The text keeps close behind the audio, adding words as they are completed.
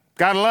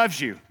God loves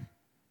you.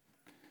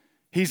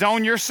 He's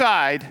on your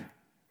side.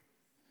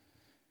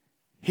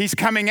 He's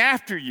coming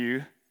after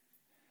you.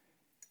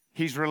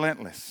 He's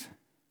relentless.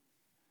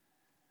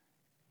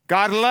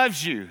 God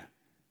loves you.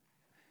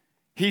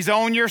 He's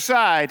on your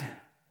side.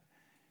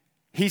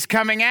 He's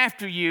coming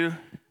after you.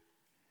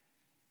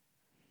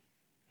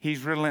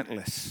 He's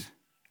relentless.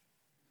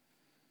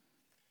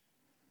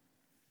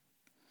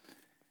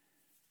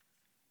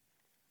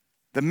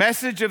 The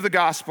message of the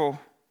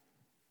gospel,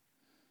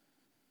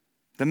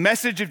 the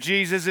message of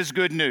Jesus is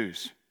good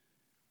news.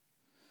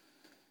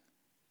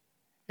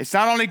 It's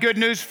not only good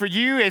news for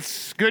you,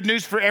 it's good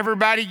news for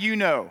everybody you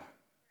know.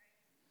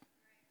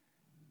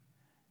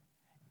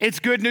 It's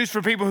good news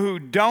for people who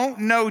don't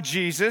know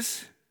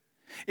Jesus.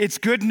 It's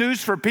good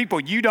news for people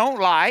you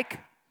don't like,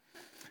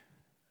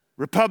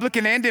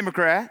 Republican and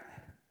Democrat.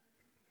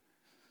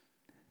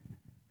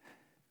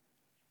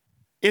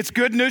 It's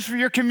good news for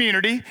your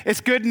community. It's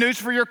good news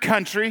for your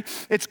country.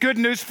 It's good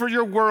news for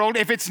your world.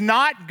 If it's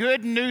not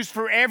good news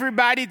for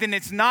everybody, then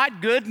it's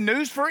not good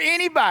news for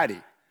anybody.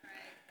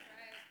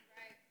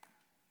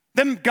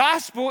 The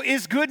gospel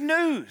is good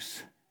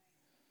news.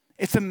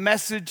 It's a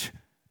message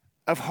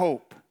of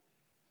hope.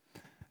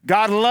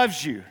 God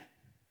loves you.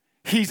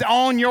 He's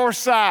on your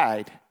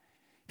side.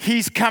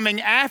 He's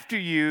coming after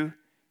you.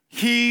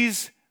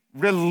 He's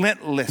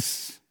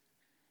relentless.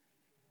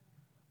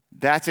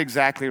 That's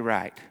exactly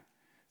right.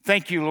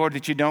 Thank you, Lord,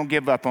 that you don't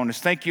give up on us.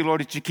 Thank you,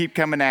 Lord, that you keep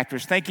coming after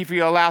us. Thank you for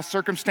you allow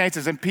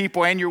circumstances and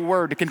people and your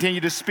word to continue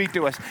to speak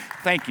to us.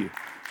 Thank you.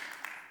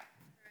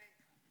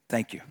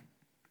 Thank you.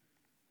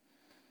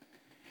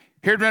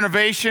 Here at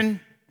Renovation,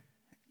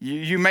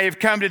 you may have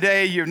come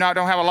today. You don't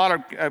have a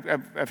lot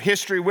of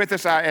history with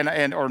us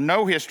or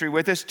no history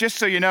with us. Just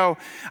so you know,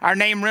 our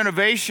name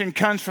Renovation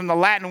comes from the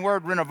Latin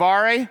word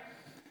renovare. It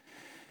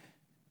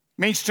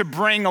means to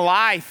bring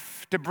life.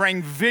 To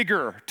bring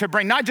vigor, to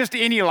bring not just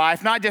any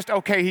life, not just,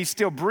 okay, he's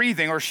still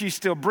breathing or she's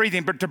still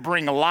breathing, but to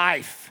bring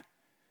life.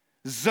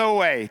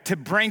 Zoe, to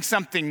bring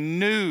something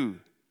new.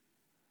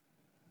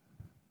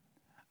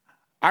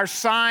 Our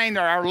sign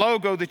or our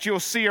logo that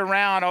you'll see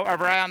around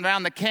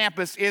the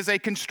campus is a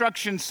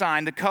construction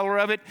sign. The color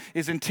of it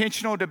is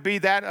intentional to be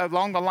that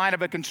along the line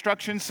of a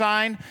construction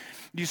sign.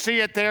 You see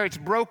it there. It's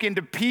broke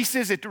into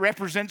pieces. It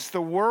represents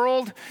the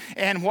world.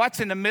 And what's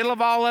in the middle of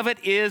all of it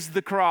is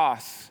the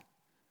cross.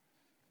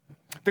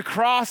 The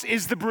cross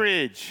is the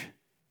bridge.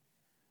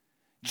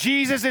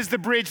 Jesus is the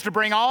bridge to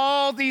bring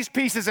all these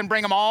pieces and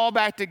bring them all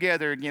back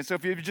together again. So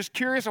if you're just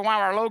curious on why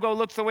our logo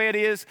looks the way it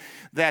is,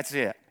 that's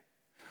it.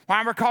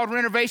 Why we're called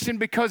Renovation?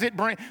 Because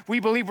we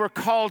believe we're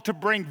called to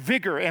bring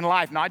vigor in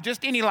life. Not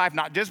just any life,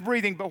 not just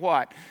breathing, but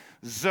what?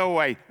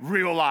 Zoe,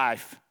 real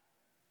life.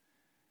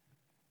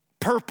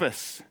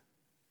 Purpose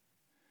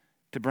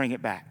to bring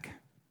it back.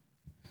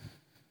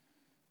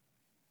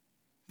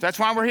 That's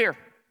why we're here.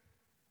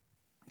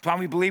 That's why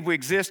we believe we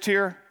exist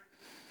here.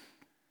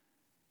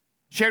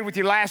 Shared with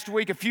you last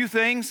week a few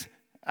things.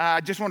 I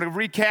just want to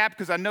recap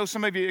because I know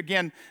some of you,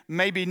 again,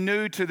 may be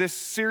new to this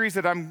series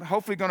that I'm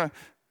hopefully going to,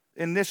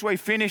 in this way,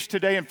 finish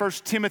today in 1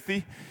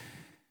 Timothy.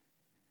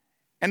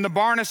 And the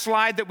Barna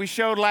slide that we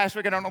showed last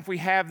week, I don't know if we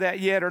have that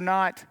yet or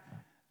not.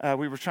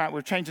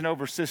 We're changing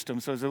over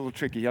systems, so it's a little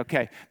tricky.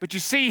 Okay. But you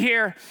see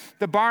here,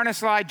 the Barna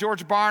slide,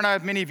 George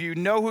Barna, many of you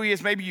know who he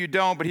is, maybe you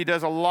don't, but he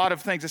does a lot of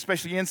things,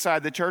 especially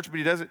inside the church, but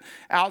he does it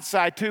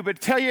outside too. But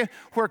to tell you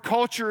where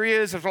culture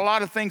is, there's a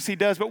lot of things he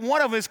does, but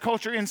one of them is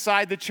culture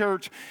inside the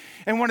church.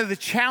 And one of the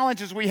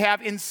challenges we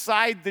have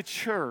inside the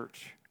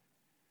church.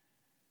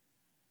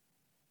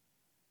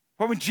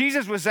 Well, when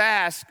Jesus was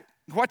asked,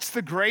 what's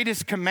the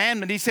greatest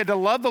commandment? He said to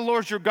love the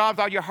Lord your God with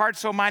all your heart,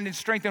 soul, mind, and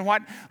strength, and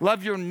what?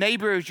 Love your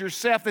neighbor as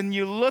yourself. And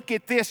you look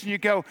at this and you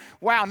go,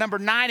 wow, number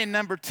 9 and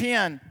number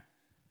 10.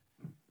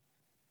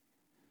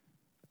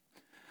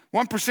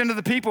 1% of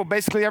the people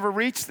basically ever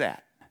reach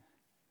that.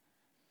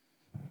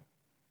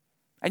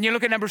 And you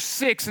look at number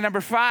 6 and number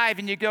 5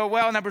 and you go,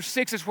 well, number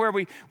 6 is where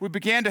we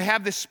began to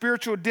have this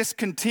spiritual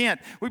discontent.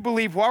 We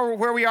believe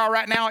where we are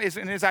right now is,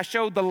 and as I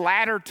showed the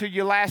ladder to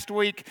you last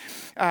week,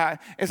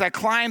 as I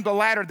climbed the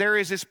ladder, there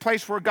is this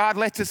place where God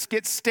lets us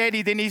get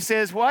steady. Then he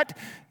says, what?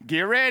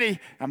 Get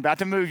ready. I'm about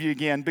to move you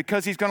again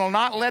because he's going to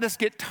not let us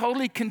get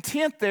totally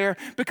content there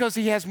because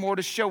he has more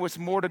to show us,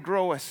 more to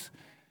grow us.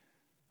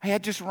 Hey, I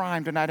just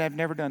rhymed tonight. I've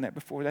never done that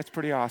before. That's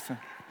pretty awesome.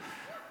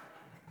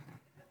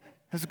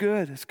 That's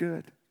good. That's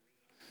good.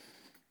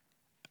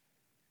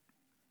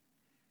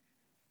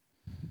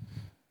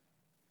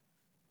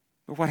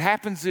 But what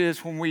happens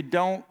is when we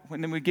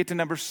get to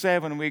number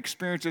 7, we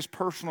experience this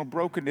personal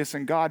brokenness,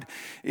 and God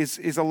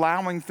is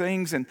allowing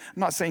things, and I'm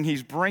not saying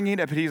he's bringing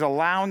it, but he's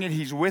allowing it.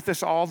 He's with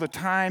us all the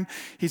time.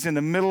 He's in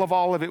the middle of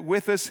all of it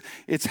with us.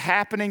 It's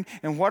happening,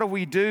 and what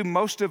do?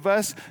 Most of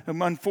us,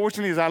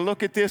 unfortunately, as I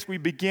look at this, we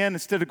begin,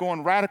 instead of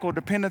going radical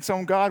dependence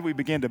on God, we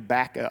begin to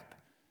back up.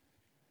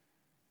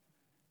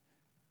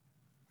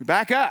 We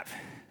back up.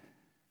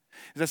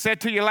 As I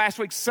said to you last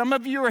week, some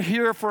of you are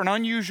here for an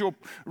unusual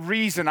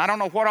reason. I don't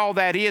know what all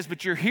that is,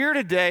 but you're here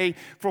today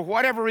for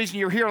whatever reason.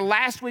 You're here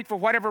last week for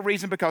whatever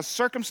reason because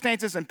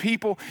circumstances and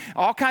people,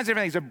 all kinds of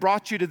things have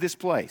brought you to this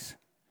place.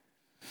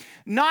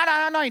 I'm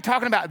not even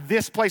talking about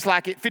this place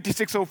like at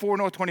 5604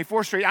 North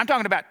 24th Street. I'm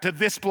talking about to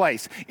this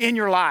place in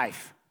your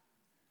life.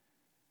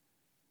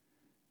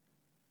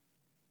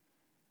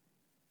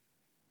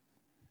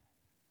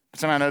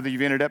 Somehow or another,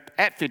 you've ended up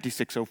at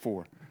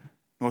 5604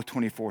 North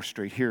 24th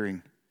Street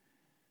hearing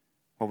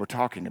what we're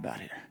talking about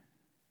here.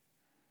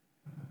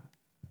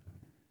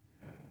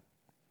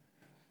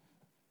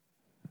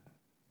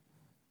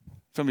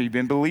 Some of you have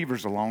been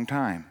believers a long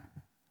time.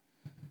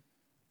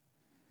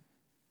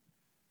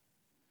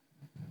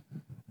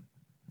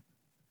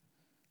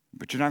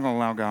 But you're not going to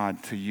allow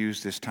God to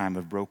use this time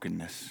of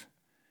brokenness.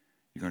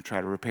 You're going to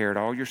try to repair it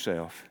all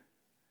yourself.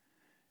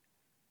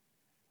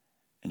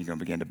 And you're going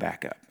to begin to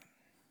back up.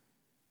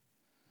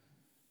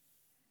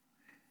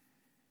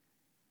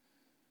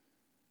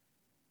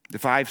 The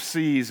 5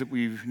 C's that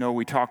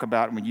we talk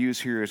about and we use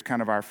here as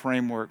kind of our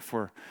framework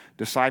for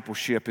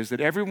discipleship is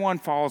that everyone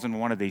falls in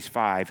one of these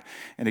 5.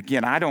 And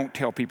again, I don't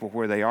tell people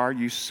where they are.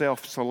 You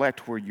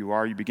self-select where you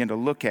are. You begin to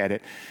look at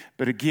it.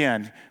 But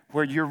again,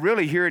 where you're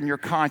really here in your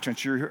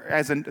conscience,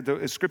 as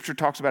Scripture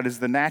talks about as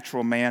the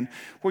natural man,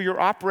 where you're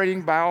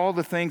operating by all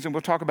the things, and we'll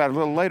talk about it a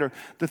little later,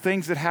 the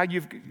things that how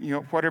you've,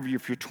 whatever,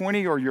 if you're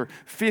 20 or you're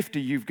 50,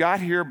 you've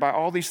got here by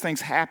all these things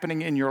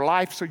happening in your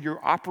life. So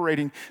you're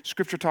operating,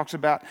 Scripture talks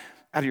about,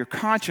 out of your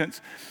conscience,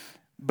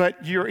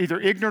 but you're either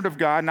ignorant of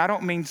God, and I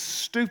don't mean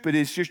stupid,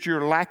 it's just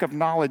your lack of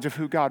knowledge of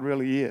who God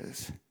really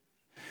is.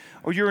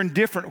 Or you're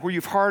indifferent where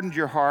you've hardened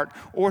your heart,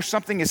 or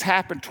something has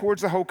happened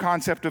towards the whole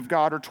concept of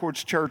God or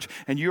towards church,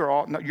 and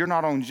you're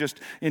not only just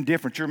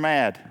indifferent, you're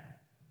mad.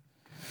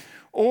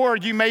 Or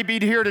you may be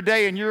here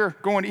today and you're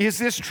going, is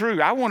this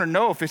true? I want to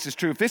know if this is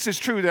true. If this is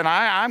true, then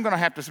I'm going to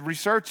have to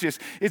research this.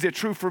 Is it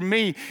true for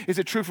me? Is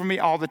it true for me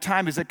all the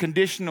time? Is it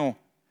conditional?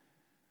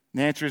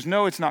 The answer is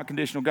no, it's not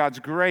conditional. God's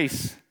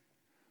grace,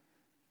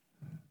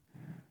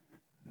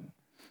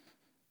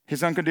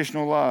 His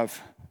unconditional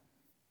love.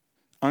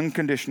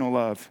 Unconditional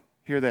love.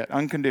 Hear that?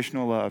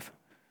 Unconditional love.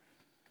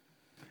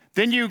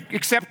 Then you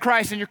accept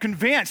Christ and you're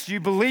convinced, you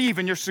believe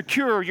and you're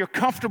secure, you're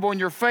comfortable in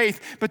your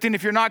faith. But then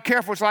if you're not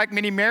careful, it's like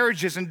many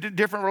marriages and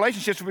different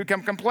relationships, we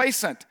become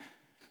complacent.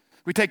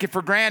 We take it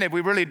for granted.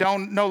 We really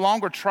no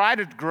longer try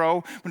to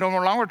grow. We no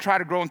longer try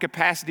to grow in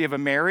capacity of a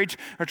marriage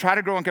or try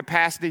to grow in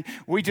capacity.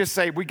 We just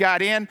say, we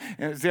got in.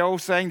 As the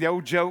old saying, the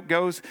old joke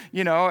goes,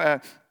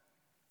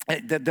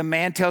 the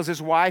man tells his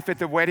wife at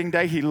the wedding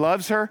day he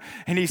loves her,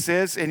 and he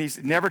says, and he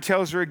never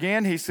tells her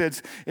again. He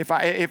says,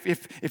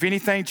 if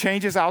anything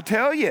changes, I'll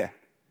tell you.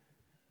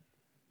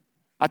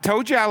 I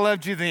told you I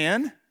loved you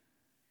then.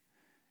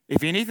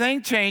 If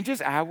anything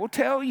changes, I will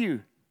tell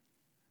you.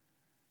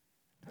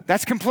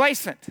 That's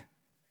complacent.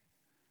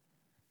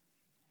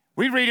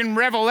 We read in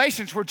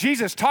Revelations where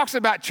Jesus talks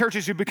about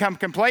churches who become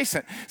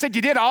complacent. He said,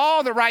 you did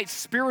all the right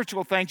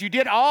spiritual things. You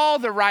did all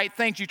the right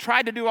things. You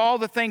tried to do all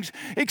the things,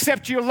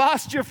 except you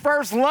lost your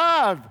first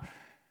love.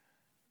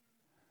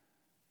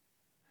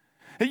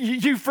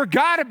 You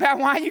forgot about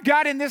why you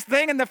got in this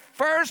thing in the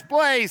first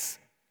place.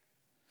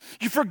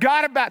 You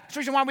forgot about, that's the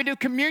reason why we do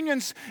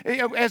communions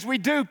as we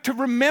do, to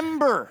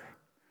remember.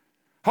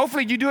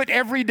 Hopefully you do it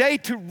every day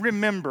to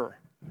remember.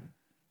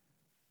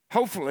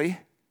 Hopefully.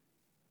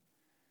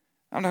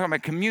 I'm not talking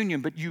about communion,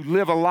 but you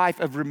live a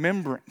life of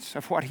remembrance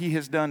of what He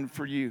has done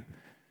for you.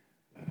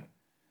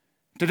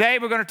 Today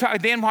we're going to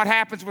talk, then what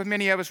happens with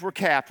many of us, we're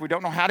capped. We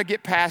don't know how to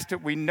get past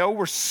it. We know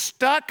we're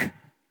stuck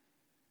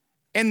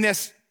in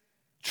this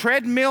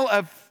treadmill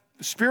of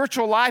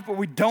spiritual life, but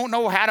we don't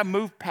know how to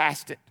move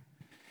past it.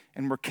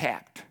 And we're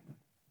capped.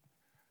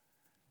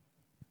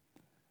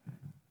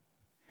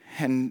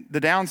 And the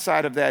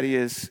downside of that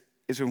is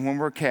when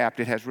we're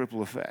capped, it has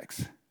ripple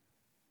effects.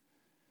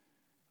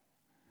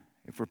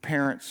 If we're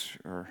parents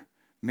or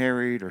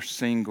married or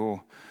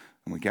single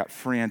and we got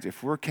friends,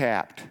 if we're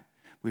capped,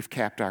 we've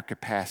capped our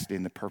capacity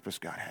and the purpose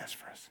God has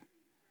for us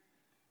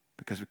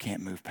because we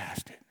can't move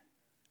past it.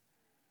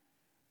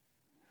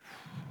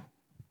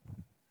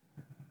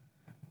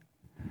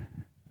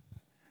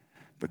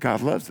 But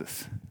God loves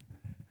us.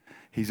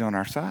 He's on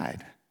our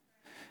side.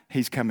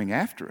 He's coming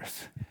after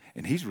us,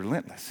 and He's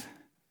relentless.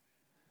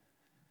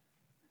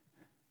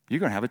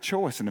 You're going to have a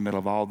choice in the middle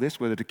of all this,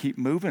 whether to keep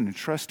moving and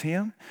trust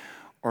Him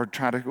or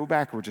try to go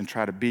backwards and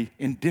try to be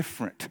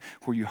indifferent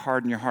where you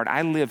harden your heart.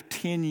 I lived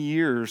 10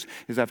 years,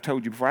 as I've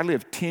told you before, I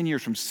lived 10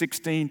 years from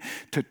 16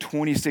 to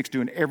 26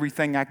 doing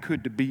everything I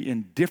could to be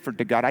indifferent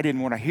to God. I didn't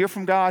want to hear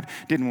from God,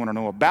 didn't want to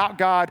know about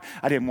God.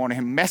 I didn't want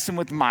Him messing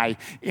with my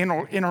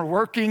inner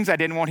workings. I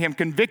didn't want Him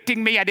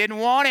convicting me. I didn't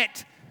want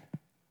it.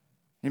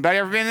 Anybody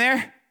ever been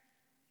there?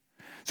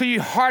 So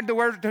you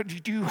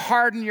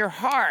harden your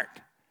heart.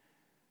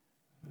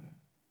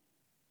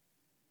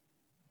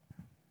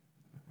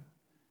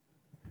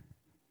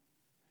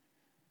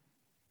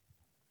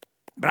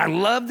 But I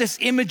love this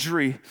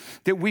imagery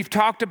that we've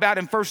talked about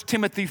in 1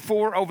 Timothy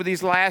 4 over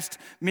these last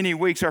many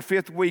weeks, our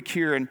 5th week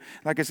here. And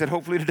like I said,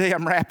 hopefully today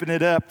I'm wrapping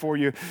it up for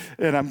you.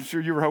 And I'm sure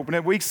you were hoping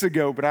it weeks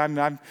ago, but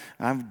I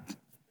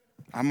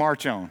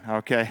march on,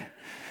 okay?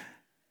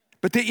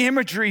 But the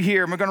imagery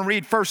here, we're going to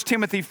read 1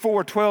 Timothy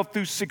 4, 12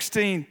 through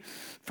 16.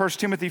 1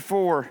 Timothy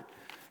 4,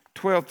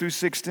 12 through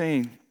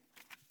 16.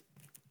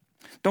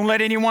 Don't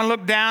let anyone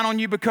look down on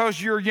you because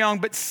you're young,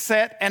 but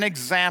set an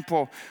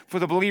example for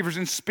the believers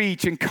in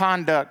speech and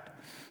conduct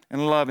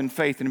and love and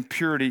faith and in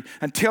purity.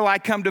 Until I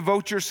come,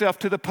 devote yourself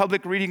to the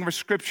public reading of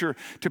Scripture,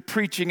 to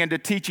preaching and to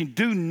teaching.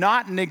 Do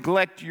not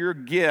neglect your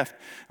gift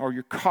or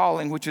your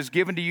calling, which is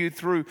given to you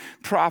through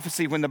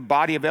prophecy when the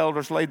body of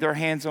elders laid their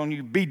hands on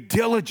you. Be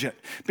diligent.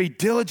 Be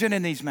diligent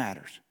in these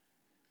matters.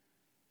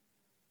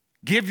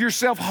 Give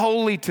yourself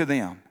wholly to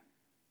them,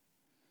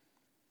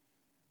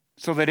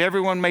 so that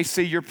everyone may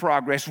see your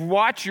progress.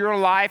 Watch your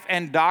life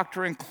and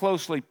doctrine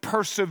closely.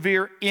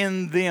 Persevere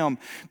in them,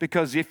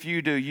 because if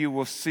you do, you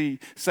will save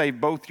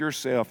both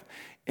yourself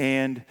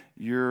and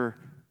your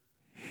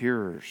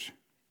hearers.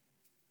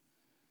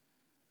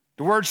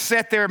 The word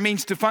set there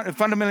means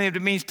fundamentally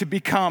it means to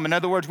become. In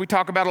other words, we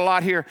talk about a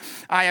lot here.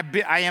 I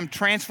am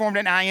transformed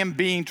and I am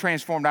being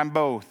transformed. I'm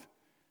both.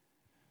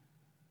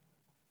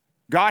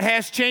 God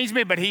has changed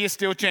me, but He is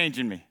still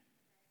changing me.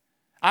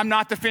 I'm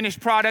not the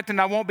finished product,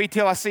 and I won't be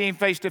till I see Him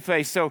face to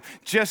face. So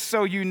just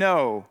so you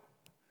know,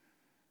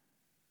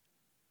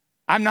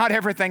 I'm not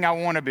everything I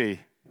want to be,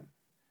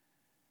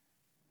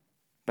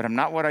 but I'm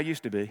not what I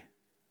used to be.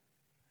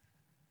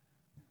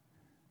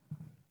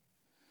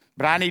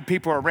 But I need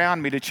people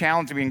around me to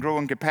challenge me and grow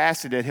in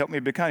capacity to help me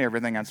become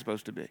everything I'm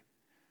supposed to be.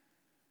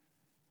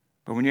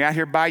 But when you're out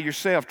here by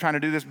yourself, trying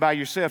to do this by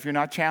yourself, you're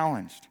not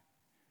challenged.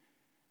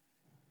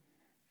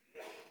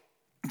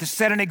 To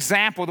set an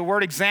example, the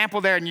word example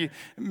there, and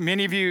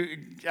many of you,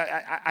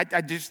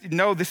 I just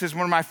know this is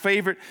one of my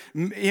favorite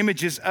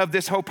images of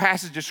this whole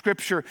passage of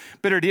Scripture,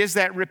 but it is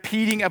that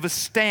repeating of a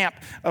stamp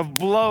of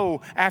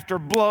blow after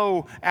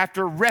blow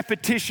after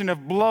repetition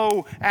of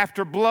blow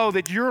after blow,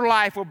 that your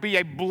life will be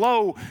a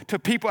blow to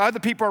people,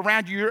 other people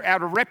around you. You're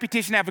out of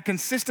repetition, have a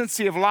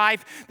consistency of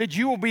life, that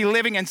you will be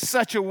living in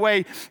such a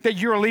way that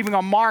you're leaving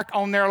a mark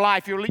on their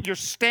life. You're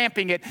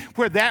stamping it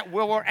where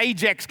where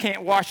Ajax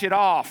can't wash it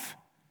off.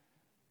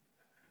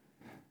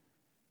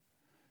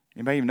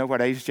 Anybody even know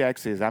what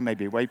Ajax is? I may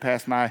be way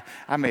past I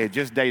may have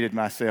just dated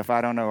myself, I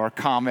don't know, or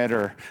Comet,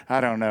 or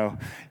I don't know.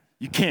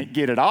 You can't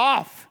get it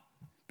off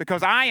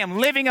because I am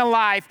living a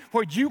life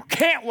where you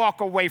can't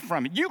walk away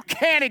from it. You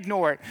can't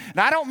ignore it.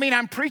 And I don't mean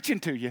I'm preaching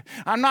to you.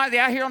 I'm not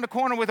out here on the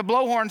corner with a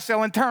blowhorn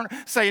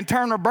saying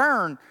turn or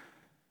burn.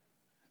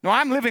 No,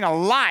 I'm living a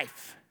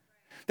life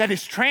that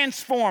is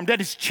transformed, that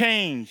is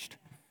changed.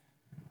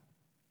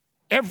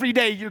 Every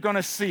day you're going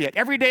to see it.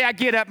 Every day I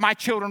get up, my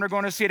children are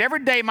going to see it.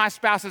 Every day my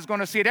spouse is going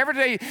to see it. Every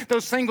day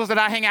those singles that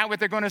I hang out with,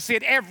 they're going to see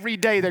it. Every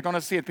day they're going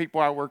to see it,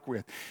 people I work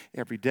with.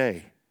 Every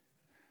day.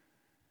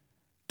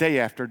 Day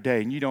after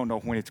day. And you don't know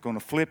when it's going to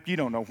flip. You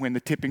don't know when the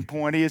tipping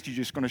point is. You're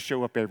just going to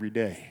show up every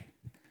day.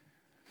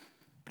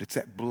 But it's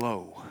that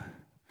blow.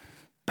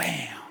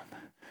 Bam.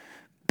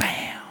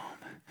 Bam.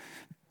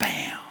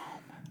 Bam.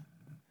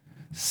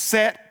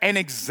 Set an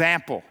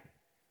example.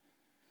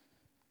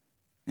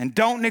 And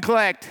don't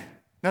neglect.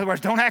 In other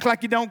words, don't act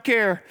like you don't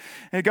care.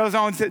 And it goes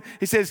on,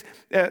 he says,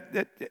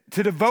 to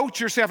devote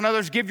yourself. In other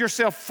words, give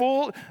yourself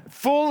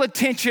full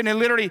attention. And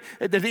literally,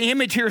 the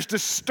image here is to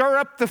stir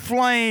up the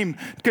flame.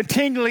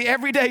 Continually,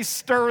 every day,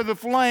 stir the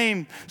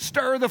flame.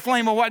 Stir the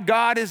flame of what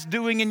God is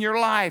doing in your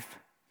life.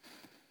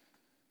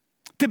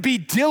 To be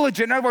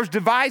diligent. In other words,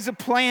 devise a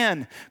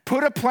plan.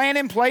 Put a plan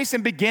in place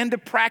and begin to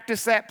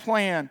practice that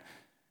plan.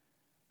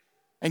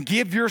 And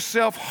give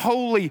yourself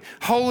wholly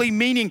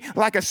meaning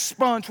like a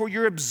sponge where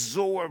you're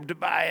absorbed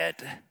by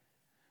it.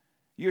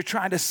 You're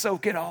trying to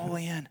soak it all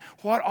in.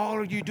 What all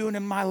are you doing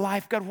in my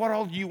life, God? What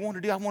all do you want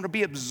to do? I want to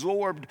be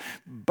absorbed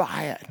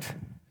by it.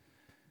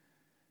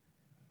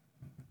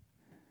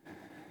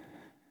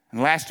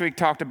 And last week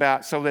talked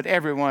about so that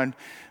everyone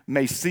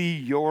may see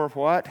your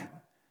what?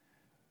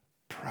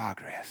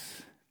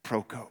 Progress.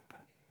 Procope.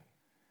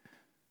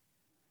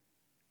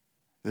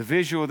 The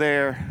visual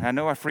there, I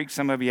know I freaked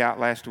some of you out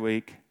last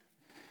week,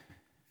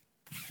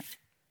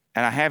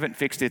 and I haven't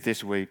fixed it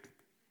this week.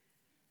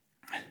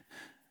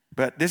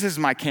 But this is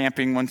my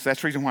camping one, so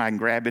that's the reason why I can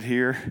grab it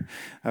here,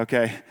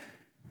 okay?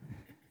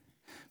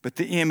 But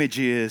the image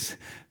is,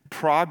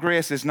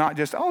 progress is not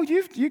just, oh,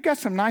 you've got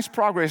some nice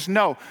progress.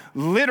 No,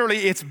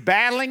 literally it's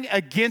battling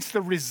against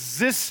the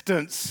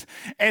resistance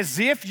as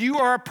if you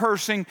are a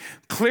person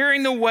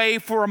clearing the way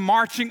for a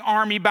marching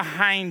army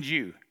behind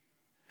you.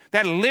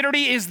 That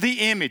literally is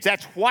the image.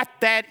 That's what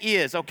that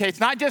is, okay?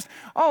 It's not just,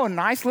 oh,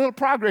 nice little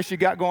progress you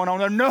got going on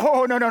there.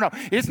 No.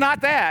 It's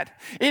not that.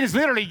 It is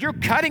literally you're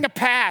cutting a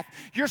path.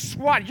 You're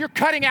squatting. You're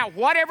cutting out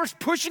whatever's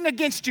pushing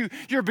against you.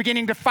 You're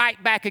beginning to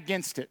fight back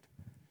against it.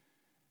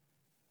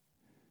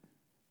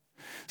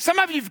 Some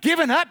of you've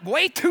given up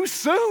way too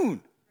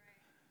soon.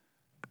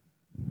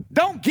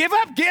 Don't give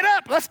up. Get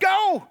up. Let's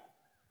go.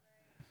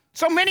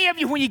 So many of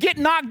you, when you get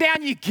knocked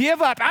down, you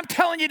give up. I'm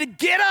telling you to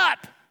get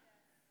up.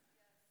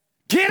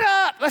 Get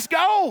up. Let's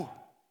go.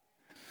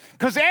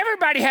 Because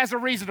everybody has a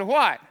reason to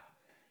what?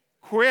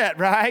 Quit,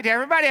 right?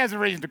 Everybody has a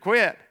reason to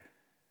quit.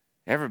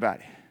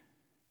 Everybody.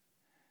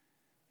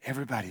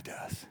 Everybody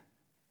does.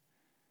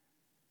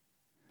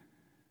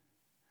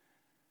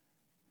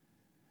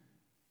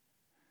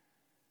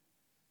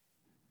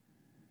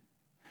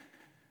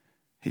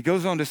 He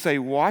goes on to say,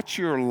 watch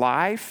your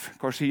life. Of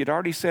course, he had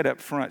already said up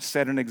front,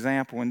 set an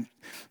example in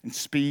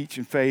speech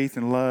and faith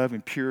and love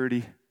and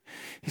purity.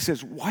 He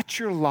says, watch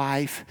your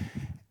life,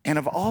 and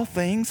of all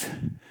things,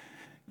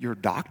 your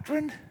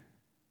doctrine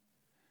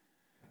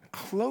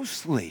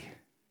closely.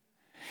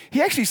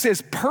 He actually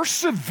says,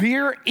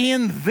 persevere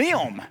in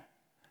them.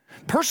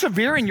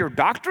 Persevere in your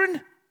doctrine.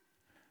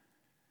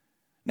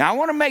 Now, I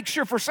want to make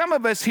sure for some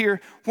of us here,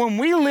 when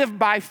we live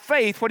by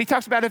faith, what he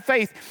talks about in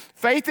faith,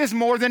 faith is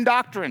more than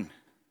doctrine.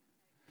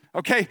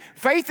 Okay,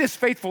 faith is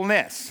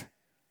faithfulness.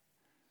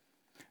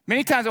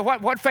 Many times,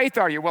 what faith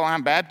are you? Well,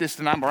 I'm Baptist,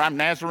 or I'm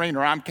Nazarene,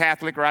 or I'm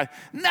Catholic, or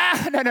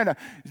No.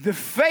 The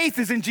faith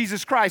is in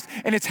Jesus Christ,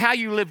 and it's how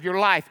you live your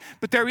life.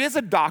 But there is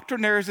a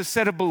doctrine, there is a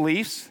set of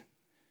beliefs.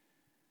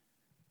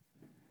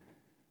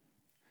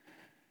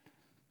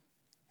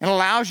 It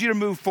allows you to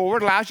move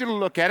forward, allows you to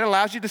look at it,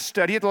 allows you to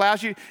study it,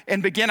 allows you,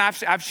 and begin,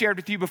 I've shared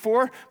with you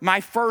before,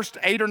 my first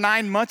 8 or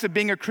 9 months of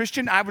being a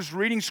Christian, I was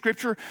reading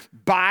Scripture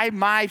by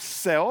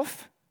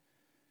myself.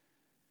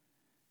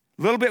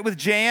 A little bit with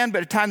Jan,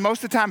 but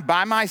most of the time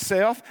by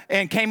myself,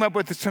 and came up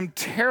with some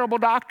terrible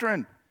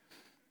doctrine.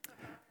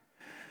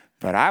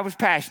 But I was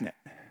passionate,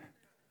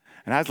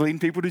 and I was leading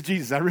people to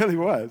Jesus. I really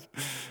was,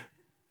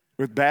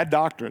 with bad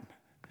doctrine.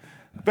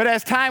 But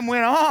as time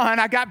went on,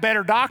 I got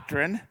better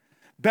doctrine,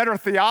 better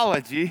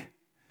theology,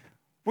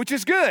 which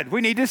is good.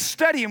 We need to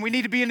study, and we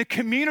need to be in a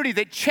community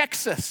that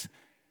checks us.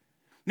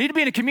 We need to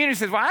be in a community that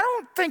says, well, I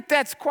don't think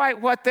that's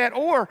quite what that,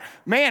 or,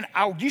 man,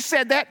 you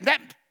said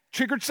that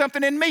triggered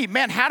something in me.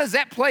 Man, how does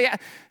that play out?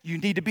 You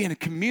need to be in a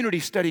community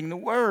studying the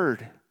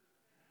Word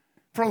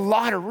for a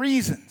lot of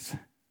reasons.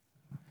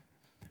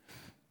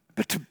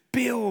 But to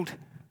build,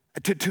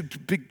 to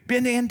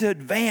begin to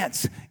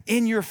advance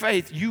in your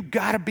faith, you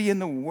got to be in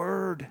the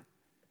Word.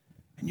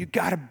 And you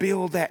got to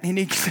build that.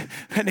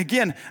 And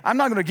again, I'm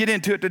not going to get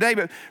into it today,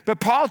 but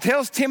Paul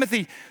tells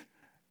Timothy,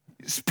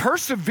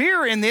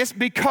 persevere in this,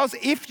 because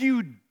if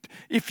you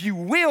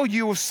will,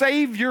 you will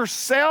save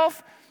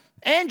yourself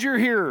and your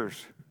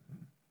hearers.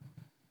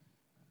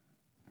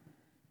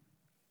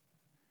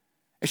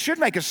 It should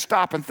make us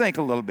stop and think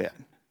a little bit.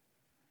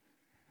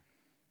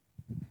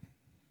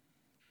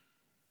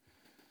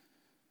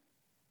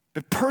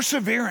 The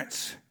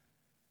perseverance.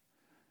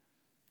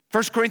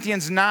 1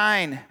 Corinthians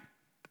 9,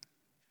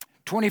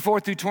 24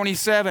 through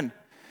 27.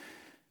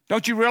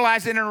 Don't you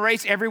realize that in a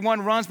race,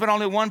 everyone runs, but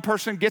only one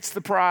person gets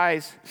the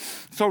prize?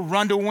 So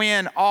run to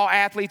win. All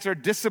athletes are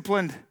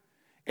disciplined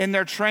in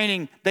their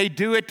training. They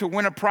do it to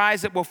win a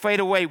prize that will fade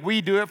away.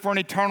 We do it for an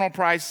eternal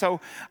prize. So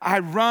I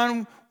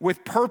run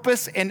with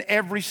purpose in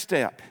every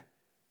step.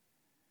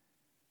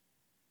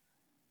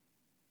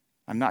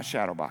 I'm not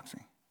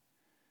shadowboxing.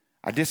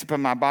 I discipline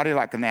my body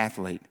like an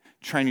athlete,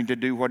 training to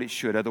do what it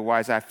should.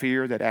 Otherwise, I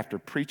fear that after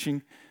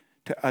preaching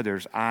to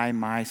others, I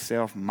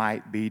myself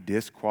might be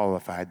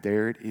disqualified.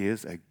 There it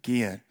is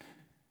again.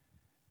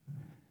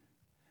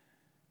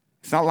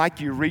 It's not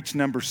like you reach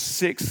number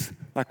 6,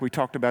 like we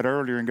talked about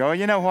earlier, and go,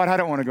 you know what, I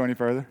don't want to go any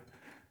further.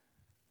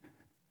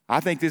 I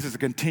think this is a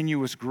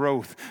continuous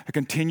growth, a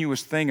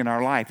continuous thing in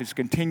our life. It's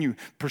continue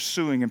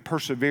pursuing and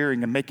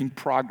persevering and making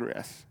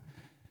progress.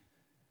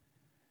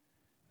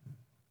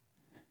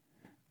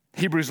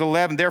 Hebrews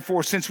 11,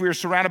 therefore, since we are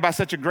surrounded by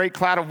such a great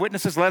cloud of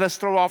witnesses, let us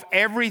throw off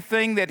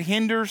everything that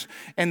hinders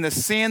and the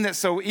sin that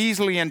so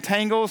easily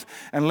entangles,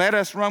 and let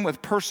us run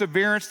with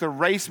perseverance the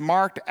race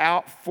marked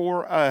out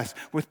for us,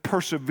 with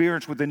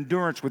perseverance, with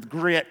endurance, with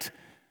grit,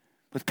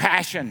 with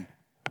passion.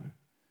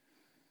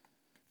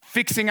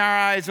 Fixing our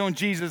eyes on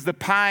Jesus, the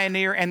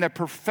pioneer and the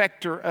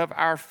perfecter of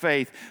our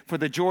faith. For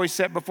the joy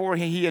set before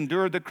him, he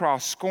endured the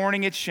cross,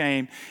 scorning its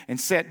shame, and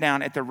sat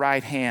down at the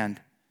right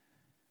hand,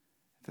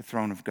 the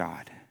throne of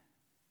God.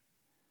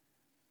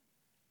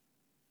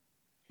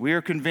 We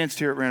are convinced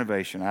here at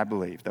Renovation, I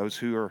believe, those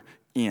who are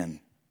in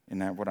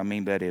that what I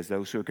mean by that is,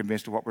 those who are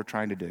convinced of what we're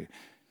trying to do.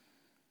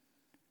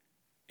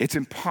 It's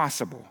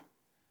impossible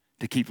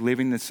to keep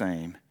living the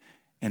same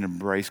and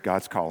embrace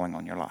God's calling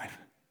on your life.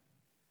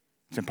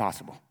 It's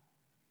impossible.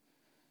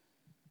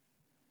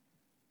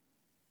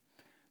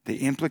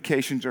 The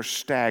implications are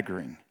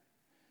staggering,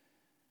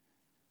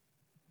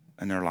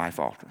 and they're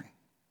life-altering.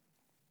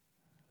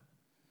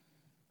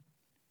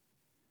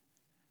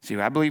 See,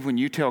 I believe when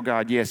you tell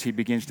God yes, he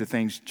begins to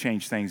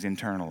change things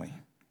internally.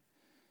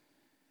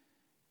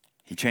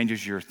 He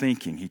changes your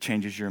thinking. He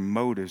changes your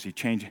motives.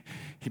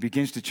 He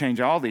begins to change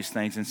all these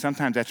things, and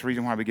sometimes that's the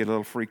reason why we get a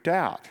little freaked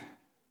out.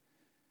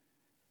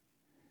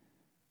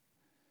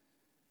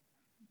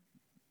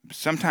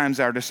 Sometimes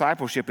our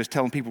discipleship is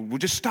telling people, well,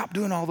 just stop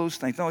doing all those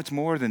things. No, it's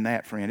more than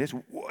that, friend. It's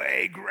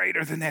way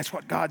greater than that. It's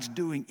what God's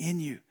doing in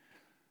you.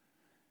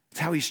 It's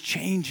how he's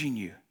changing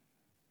you.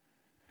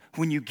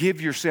 When you give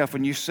yourself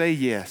and you say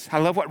yes. I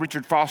love what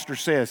Richard Foster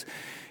says.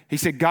 He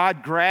said,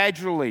 God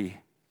gradually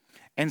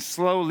and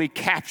slowly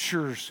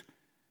captures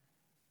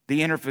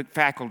the inner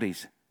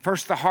faculties.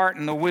 First the heart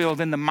and the will,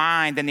 then the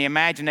mind, then the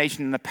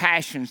imagination and the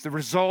passions. The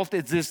result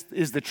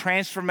is the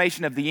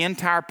transformation of the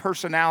entire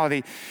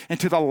personality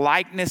into the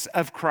likeness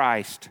of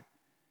Christ.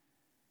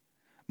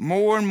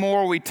 More and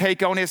more we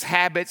take on his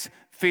habits,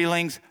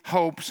 feelings,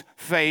 hopes,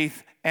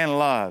 faith, and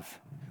love.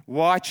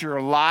 Watch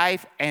your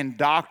life and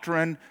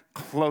doctrine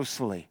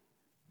closely.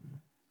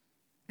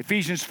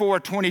 Ephesians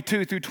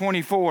 4:22 through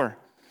 24.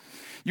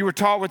 You were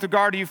taught with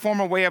regard to your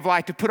former way of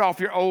life to put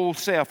off your old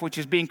self, which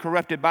is being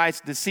corrupted by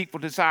its deceitful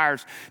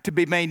desires, to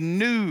be made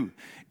new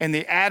in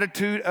the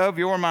attitude of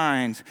your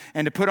minds,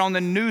 and to put on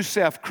the new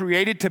self,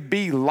 created to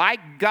be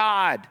like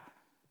God.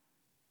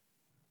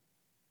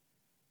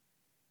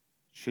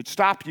 Should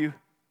stop you.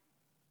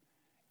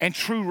 And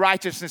true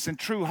righteousness and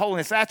true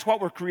holiness. That's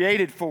what we're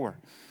created for.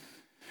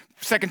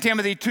 2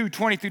 Timothy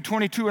 2:20 through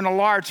 22, in a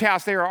large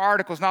house there are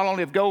articles not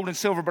only of gold and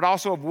silver, but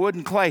also of wood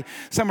and clay.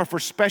 Some are for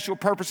special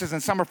purposes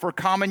and some are for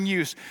common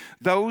use.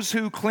 Those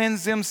who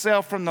cleanse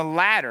themselves from the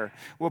latter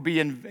will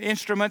be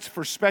instruments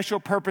for special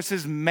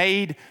purposes,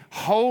 made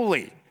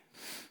holy,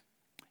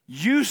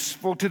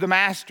 useful to the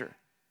master,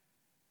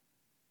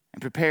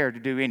 and prepared to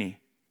do any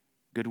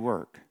good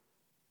work.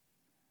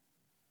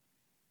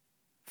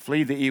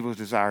 Flee the evil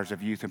desires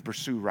of youth and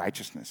pursue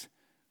righteousness,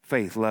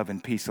 faith, love,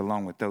 and peace,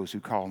 along with those who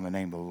call on the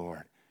name of the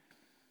Lord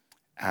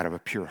out of a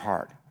pure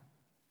heart.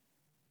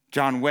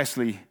 John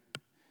Wesley,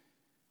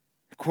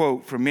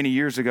 quote from many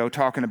years ago,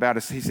 talking about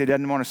us, he said,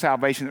 doesn't want a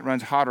salvation that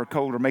runs hot or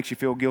cold or makes you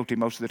feel guilty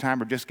most of the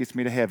time or just gets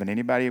me to heaven.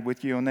 Anybody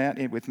with you on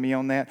that? With me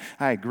on that?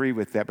 I agree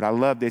with that, but I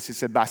love this. He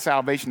said, by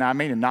salvation I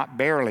mean, and not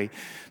barely,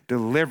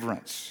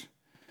 deliverance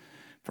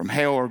from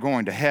hell or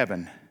going to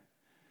heaven,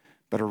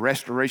 but a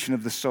restoration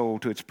of the soul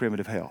to its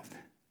primitive health.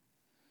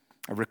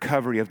 A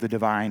recovery of the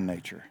divine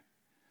nature,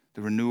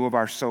 the renewal of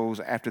our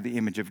souls after the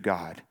image of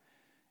God,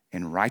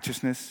 in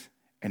righteousness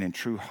and in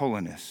true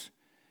holiness,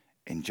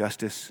 in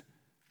justice,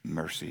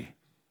 mercy,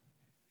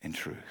 and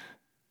truth.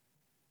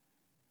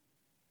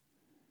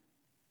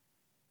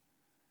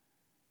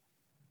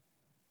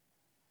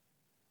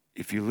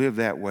 If you live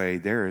that way,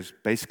 there is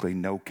basically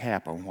no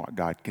cap on what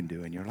God can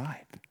do in your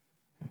life.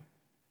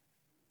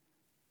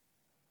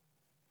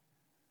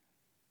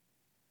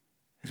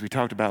 As we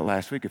talked about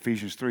last week,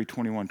 Ephesians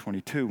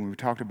 3:21-22, when we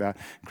talked about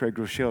Craig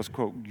Rochelle's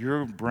quote,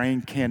 your brain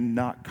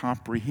cannot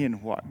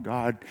comprehend what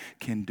God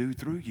can do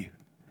through you.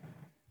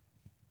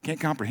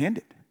 Can't comprehend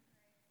it.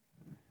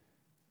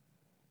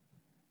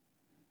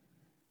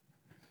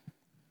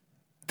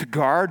 To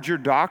guard your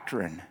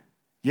doctrine.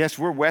 Yes,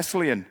 we're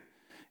Wesleyan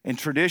in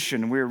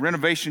tradition. We're a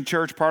Renovation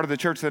Church, part of the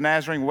Church of the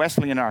Nazarene,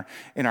 Wesley in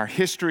our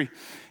history.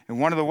 And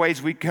one of the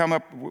ways we come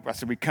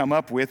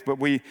up with, but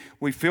we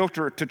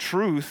filter it to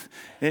truth.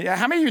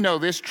 How many of you know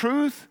this?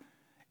 Truth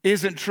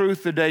isn't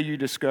truth the day you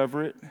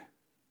discover it.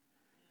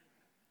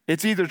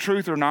 It's either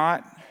truth or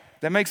not.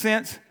 That makes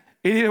sense?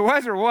 It either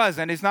was or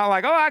wasn't. It's not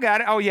like, oh, I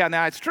got it. Oh, yeah,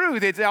 now it's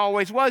truth. It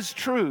always was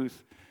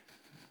truth.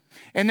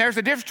 And there's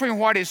a difference between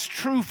what is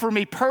true for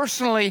me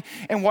personally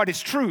and what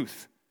is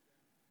truth.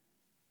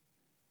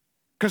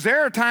 Because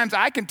there are times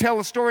I can tell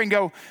a story and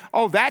go,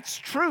 oh, that's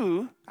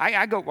true.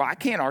 I go, well, I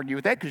can't argue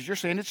with that because you're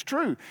saying it's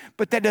true.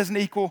 But that doesn't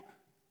equal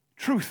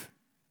truth.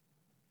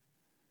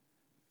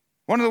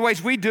 One of the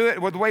ways we do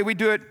it, well, the way we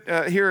do it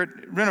here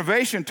at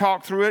Renovation,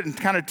 talk through it and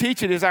kind of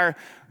teach it, is our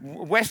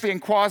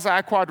Wesleyan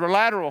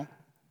quasi-quadrilateral.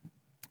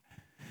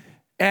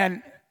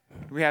 And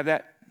do we have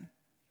that?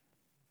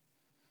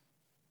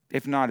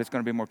 If not, it's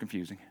going to be more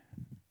confusing.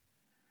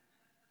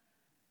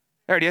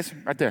 There it is,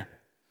 right there.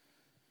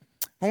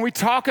 When we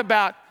talk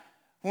about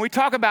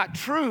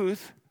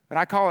truth, and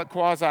I call it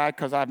quasi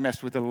because I've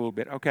messed with it a little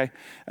bit, okay?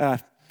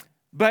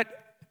 But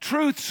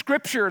truth,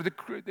 Scripture, the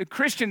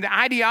Christian, the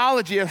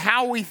ideology of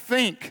how we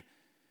think.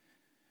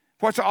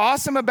 What's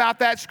awesome about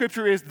that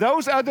Scripture is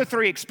those other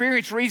three,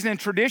 experience, reason, and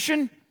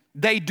tradition,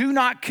 they do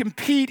not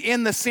compete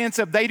in the sense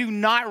of they do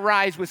not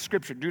rise with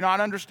Scripture. Do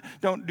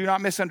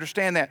not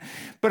misunderstand that.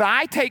 But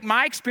I take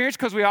my experience,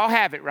 because we all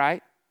have it,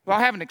 right? We all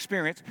have an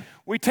experience.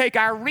 We take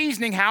our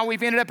reasoning, how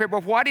we've ended up here,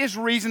 but what is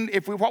reason,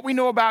 what we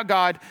know about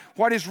God,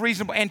 what is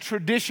reasonable, and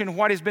tradition,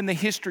 what has been the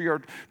history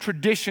or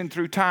tradition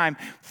through time,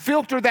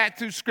 filter that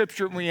through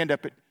Scripture, and we end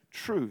up at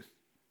truth.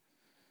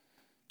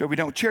 But we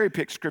don't cherry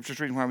pick Scripture's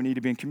reason why we need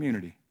to be in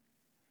community.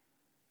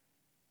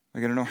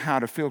 We got to know how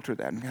to filter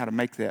that and how to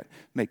make that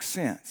make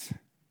sense.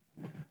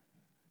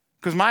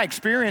 Because my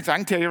experience, I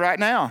can tell you right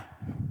now,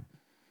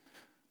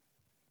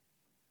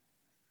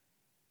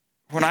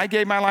 when I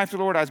gave my life to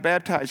the Lord, I was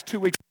baptized 2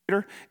 weeks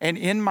later, and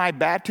in my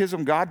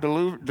baptism, God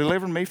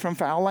delivered me from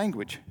foul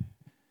language.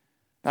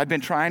 I'd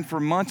been trying for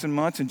months and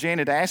months, and Jan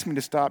had asked me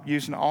to stop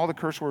using all the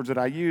curse words that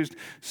I used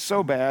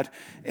so bad,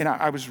 and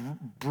I was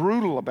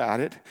brutal about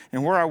it,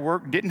 and where I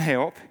worked didn't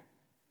help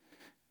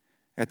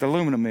at the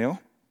aluminum mill.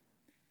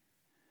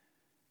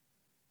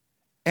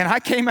 And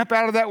I came up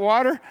out of that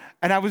water,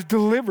 and I was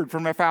delivered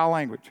from my foul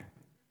language.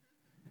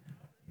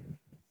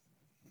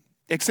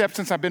 Except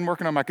since I've been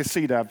working on my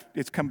casita,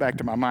 it's come back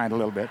to my mind a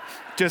little bit,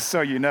 just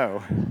so you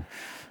know.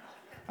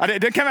 It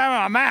didn't come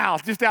out of my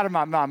mouth, just out of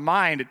my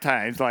mind at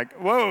times. Like,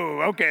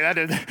 whoa, okay, that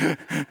is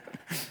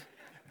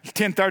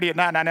 10:30 at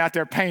night, and I'm out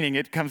there painting.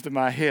 It comes to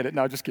my head.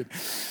 No, just kidding.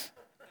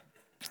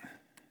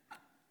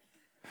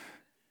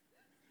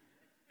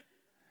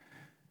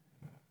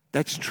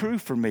 That's true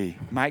for me.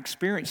 My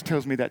experience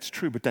tells me that's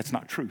true, but that's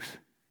not truth.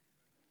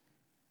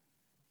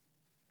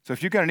 So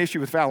if you've got an issue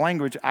with foul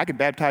language, I could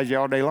baptize you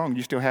all day long, and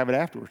you still have it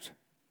afterwards.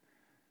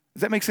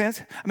 Does that make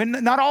sense? I mean,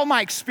 not all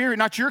my experience,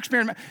 not your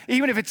experience,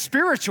 even if it's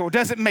spiritual,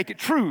 doesn't make it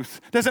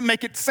truth, doesn't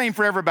make it the same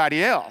for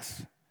everybody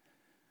else.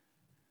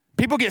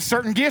 People get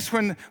certain gifts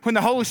when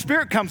the Holy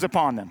Spirit comes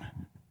upon them.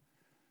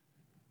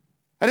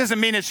 That doesn't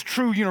mean it's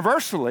true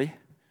universally.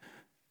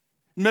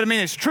 It doesn't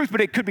mean it's truth,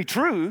 but it could be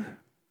true.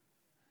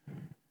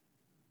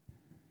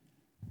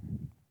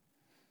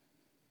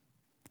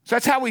 So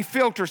that's how we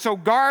filter. So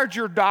guard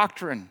your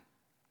doctrine.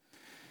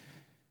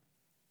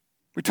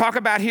 We talk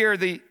about here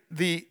the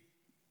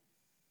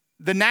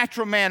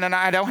natural man, and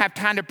I don't have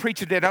time to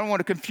preach it. I don't want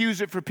to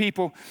confuse it for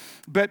people,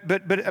 but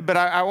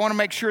I want to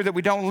make sure that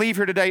we don't leave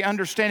here today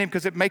understanding,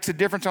 because it makes a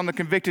difference on the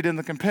convicted and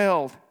the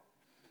compelled.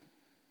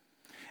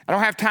 I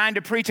don't have time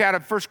to preach out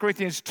of 1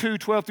 Corinthians 2,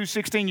 12 through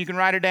 16. You can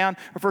write it down,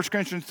 or 1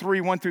 Corinthians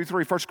 3, 1 through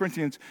 3. 1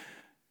 Corinthians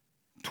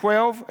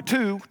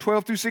 2,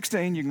 12 through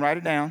 16. You can write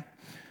it down.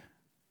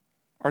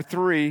 Or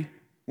 3,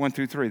 1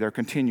 through 3. They're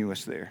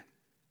continuous there.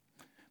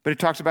 But it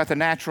talks about the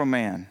natural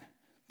man,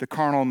 the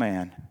carnal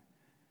man,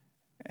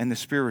 and the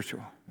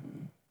spiritual.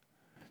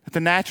 That the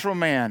natural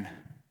man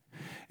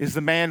is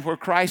the man where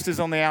Christ is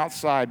on the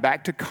outside.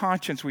 Back to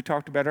conscience we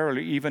talked about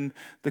earlier, even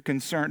the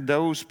concern,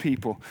 those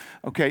people.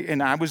 Okay,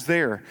 and I was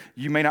there.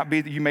 You may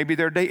be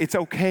there today. It's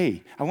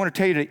okay. I want to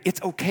tell you today,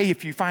 it's okay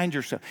if you find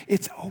yourself.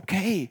 It's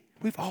okay.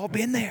 We've all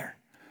been there.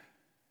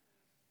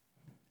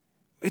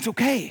 It's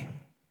okay.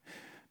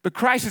 But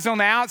Christ is on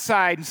the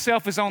outside and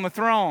self is on the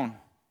throne.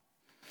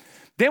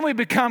 Then we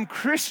become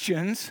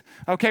Christians.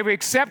 Okay, we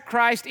accept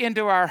Christ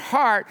into our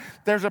heart.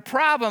 There's a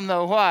problem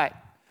though, what?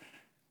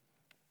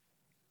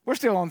 We're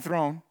still on the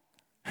throne.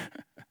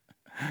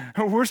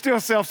 We're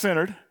still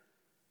self-centered.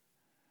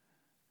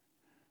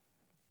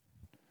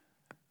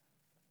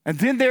 And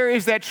then there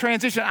is that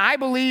transition. I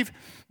believe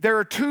there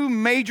are two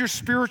major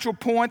spiritual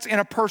points in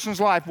a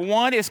person's life.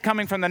 One is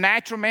coming from the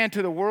natural man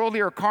to the worldly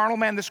or carnal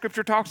man the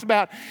scripture talks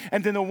about,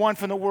 and then the one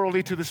from the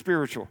worldly to the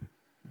spiritual.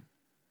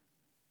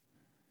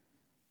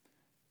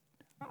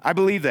 I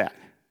believe that.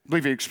 I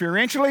believe it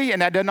experientially,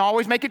 and that doesn't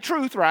always make it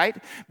truth, right?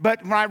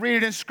 But when I read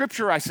it in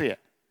scripture, I see it.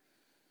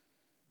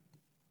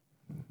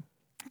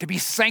 To be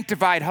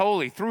sanctified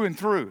holy through and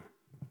through.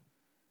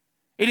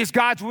 It is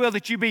God's will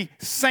that you be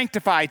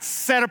sanctified,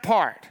 set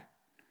apart.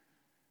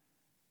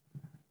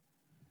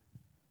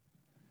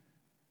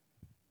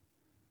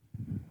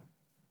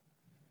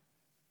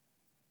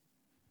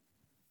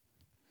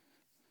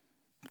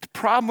 The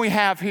problem we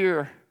have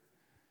here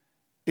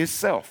is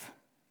self.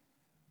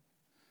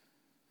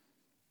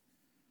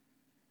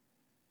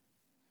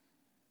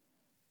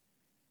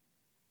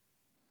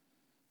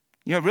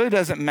 You know, it really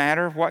doesn't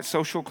matter what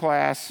social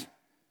class,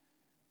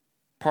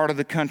 part of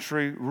the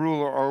country, rural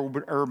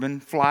or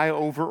urban,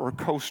 flyover or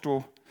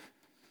coastal,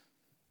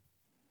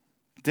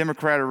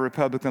 Democrat or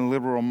Republican,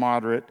 liberal or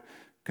moderate,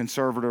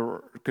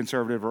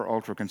 conservative or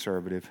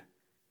ultra-conservative.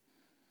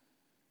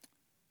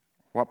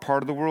 What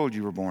part of the world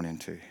you were born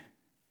into.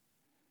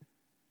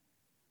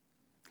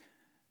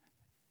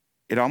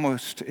 It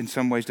almost, in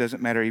some ways,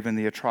 doesn't matter even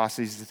the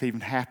atrocities that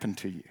even happened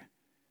to you,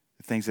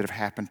 the things that have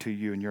happened to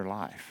you in your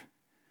life.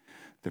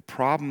 The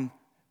problem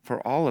for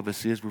all of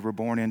us is we were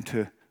born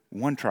into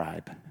one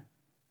tribe,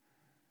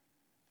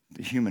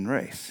 the human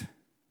race,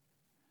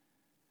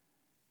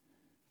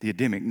 the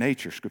Adamic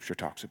nature Scripture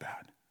talks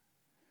about.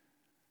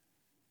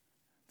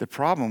 The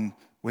problem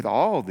with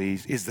all of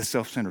these is the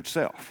self-centered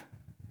self.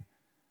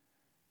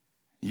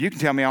 You can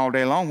tell me all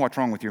day long what's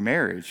wrong with your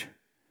marriage,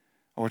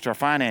 or it's our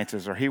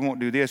finances, or he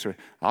won't do this, or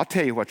I'll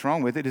tell you what's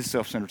wrong with it is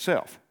self-centered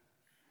self.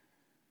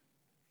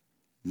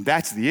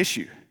 That's the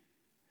issue.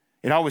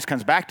 It always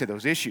comes back to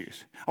those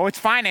issues. Oh, it's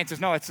finances.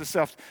 No, it's the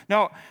self.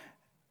 No.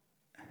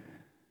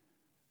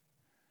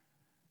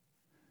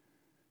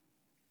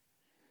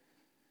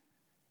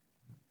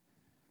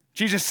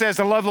 Jesus says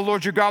to love the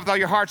Lord your God with all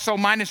your heart, soul,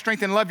 mind, and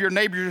strength, and love your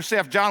neighbor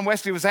yourself. John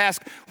Wesley was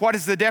asked, what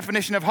is the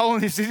definition of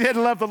holiness? He said,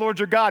 love the Lord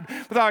your God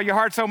with all your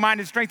heart, soul,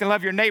 mind, and strength, and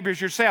love your neighbors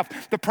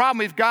yourself. The problem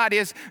with God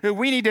is that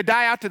we need to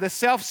die out to the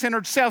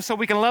self-centered self so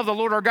we can love the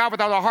Lord our God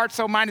with all our heart,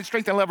 soul, mind, and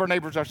strength, and love our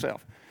neighbors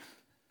ourselves.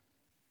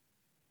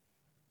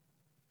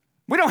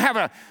 We don't have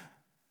a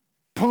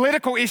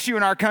political issue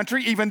in our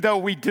country, even though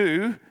we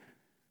do.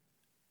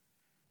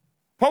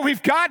 What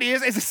we've got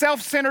is a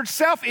self-centered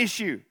self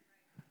issue.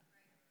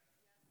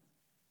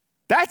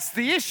 That's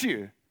the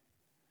issue.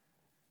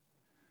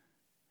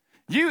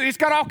 It's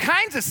got all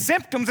kinds of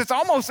symptoms. It's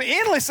almost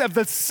endless of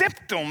the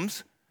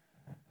symptoms.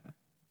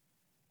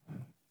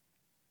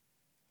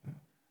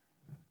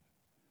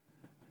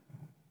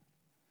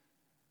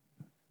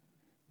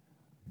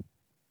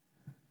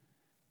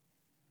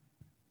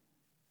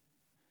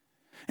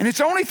 And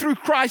it's only through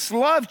Christ's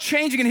love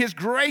changing and His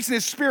grace and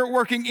His Spirit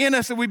working in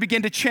us that we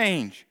begin to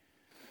change.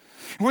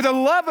 Where the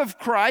love of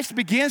Christ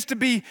begins to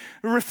be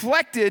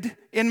reflected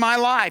in my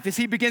life. As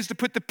He begins to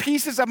put the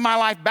pieces of my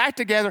life back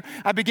together,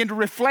 I begin to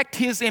reflect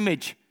His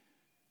image.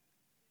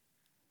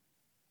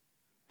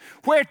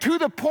 Where to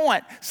the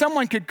point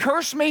someone could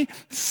curse me,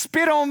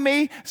 spit on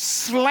me,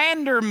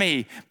 slander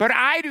me, but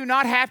I do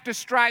not have to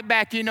strike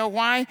back. You know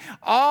why?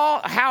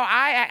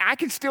 I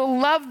can still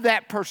love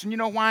that person. You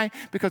know why?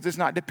 Because it's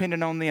not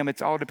dependent on them.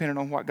 It's all dependent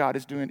on what God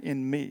is doing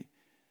in me.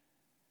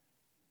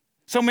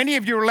 So many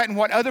of you are letting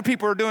what other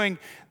people are doing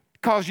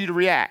cause you to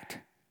react.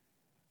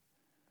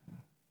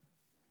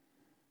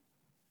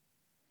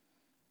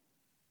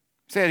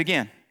 Say it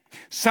again.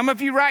 Some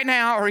of you right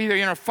now are either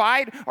in a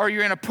fight or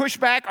you're in a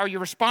pushback or you're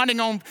responding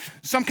on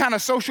some kind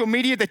of social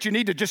media that you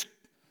need to just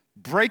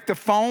break the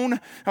phone,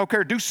 okay,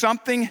 or do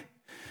something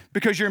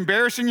because you're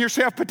embarrassing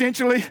yourself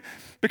potentially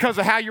because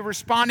of how you're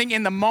responding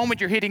in the moment.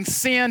 You're hitting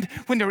send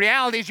when the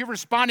reality is you're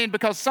responding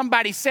because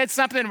somebody said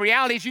something. The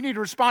reality is you need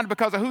to respond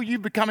because of who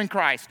you've become in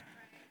Christ.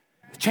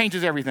 It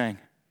changes everything.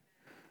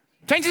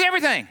 Changes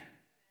everything.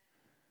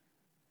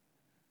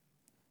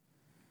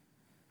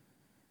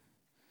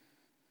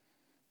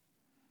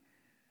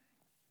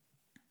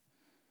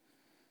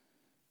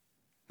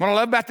 What I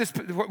love about this,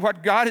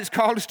 what God has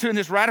called us to in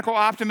this radical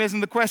optimism,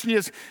 the question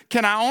is,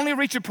 can I only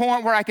reach a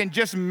point where I can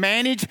just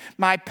manage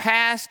my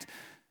past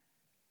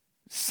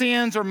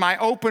sins or my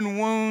open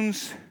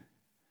wounds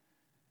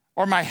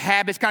or my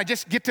habits? Can I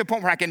just get to a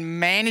point where I can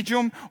manage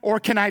them, or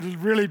can I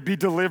really be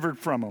delivered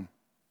from them?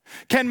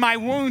 Can my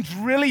wounds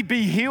really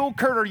be healed?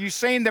 Kurt, are you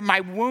saying that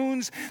my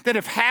wounds that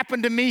have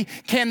happened to me,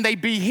 can they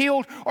be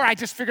healed? Or I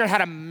just figured out how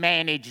to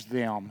manage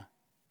them?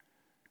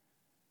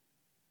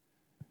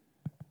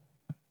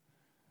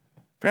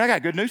 Friend, I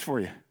got good news for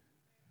you.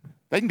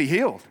 They can be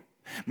healed.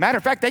 Matter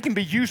of fact, they can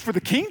be used for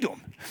the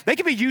kingdom. They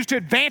can be used to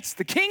advance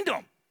the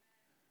kingdom.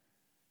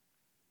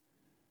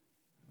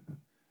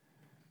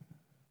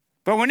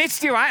 But when it's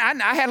still, I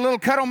had a little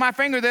cut on my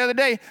finger the other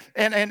day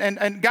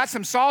and got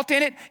some salt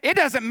in it. It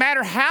doesn't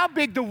matter how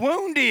big the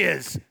wound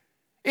is.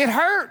 It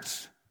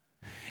hurts.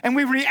 And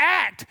we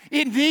react.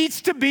 It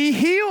needs to be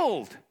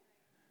healed.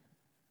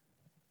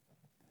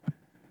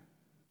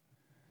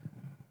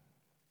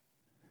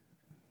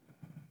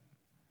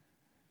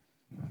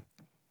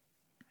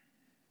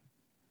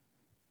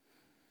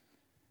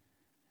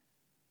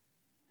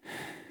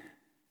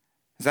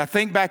 As I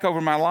think back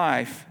over my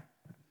life,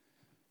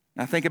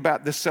 I think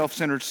about the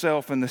self-centered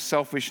self and the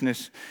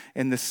selfishness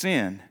and the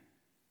sin. I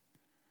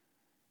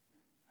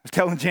was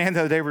telling Jan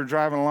the other day, we were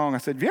driving along, I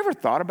said, have you ever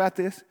thought about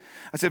this?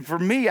 I said, for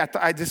me,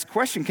 this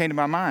question came to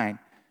my mind.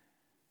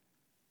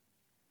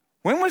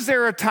 When was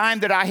there a time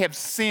that I have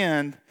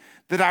sinned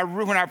that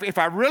if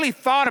I really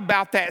thought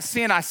about that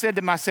sin, I said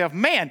to myself,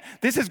 man,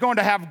 this is going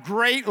to have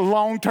great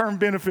long-term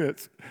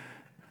benefits.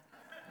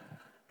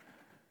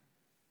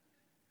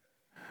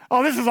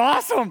 Oh, this is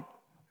awesome.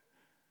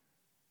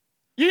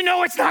 You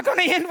know it's not going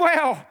to end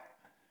well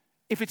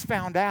if it's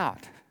found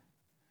out.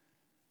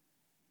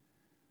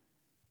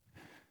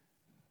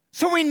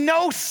 So we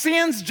know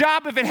sin's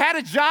job, if it had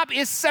a job,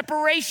 is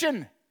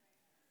separation.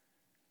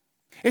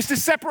 It's to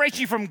separate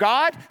you from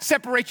God,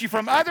 separate you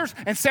from others,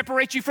 and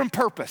separate you from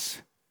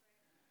purpose.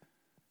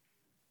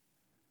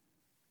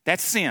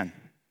 That's sin.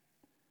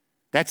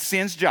 That's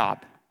sin's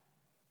job.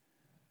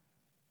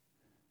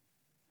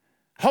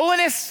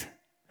 Holiness,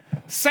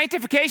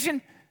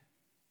 sanctification,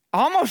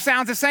 almost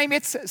sounds the same.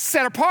 It's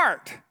set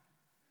apart.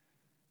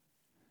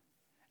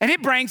 And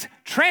it brings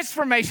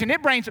transformation.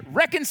 It brings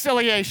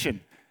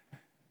reconciliation.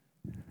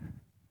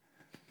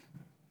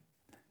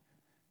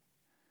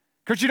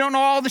 Because you don't know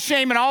all the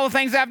shame and all the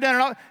things I've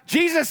done.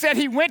 Jesus said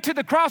He went to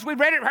the cross. We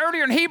read it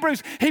earlier in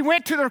Hebrews. He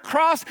went to the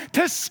cross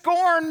to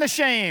scorn the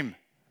shame.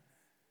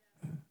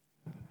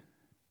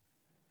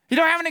 You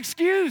don't have an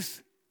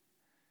excuse.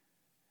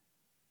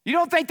 You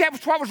don't think that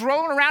was what was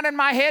rolling around in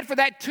my head for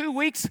that 2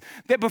 weeks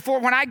that before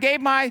when I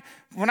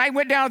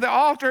went down to the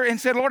altar and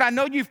said, Lord, I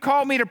know you've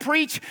called me to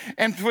preach.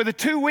 And for the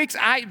 2 weeks,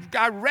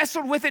 I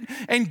wrestled with it.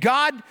 And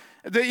God,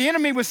 the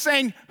enemy was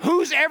saying,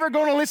 who's ever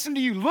going to listen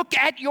to you? Look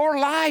at your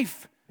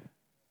life.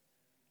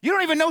 You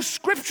don't even know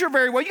Scripture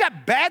very well. You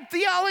got bad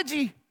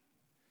theology.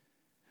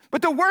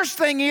 But the worst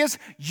thing is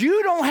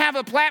you don't have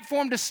a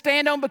platform to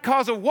stand on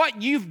because of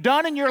what you've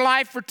done in your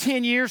life for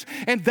 10 years,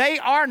 and they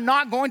are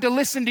not going to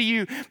listen to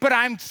you. But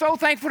I'm so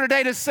thankful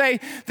today to say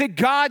that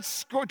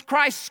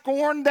Christ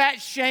scorned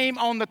that shame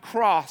on the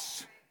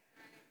cross.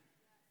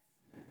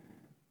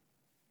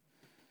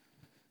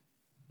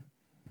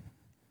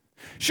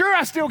 Sure,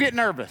 I still get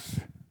nervous.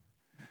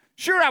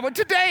 Sure, I would.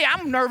 Today,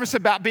 I'm nervous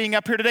about being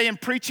up here today and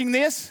preaching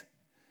this.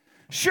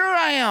 Sure,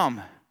 I am.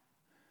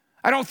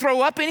 I don't throw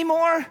up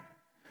anymore.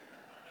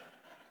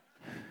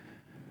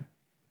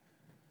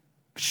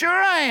 Sure,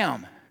 I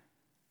am.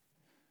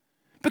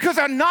 Because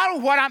I'm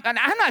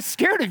not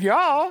scared of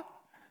y'all.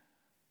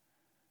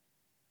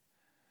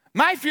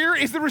 My fear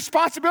is the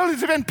responsibilities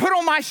that have been put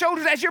on my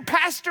shoulders as your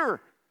pastor.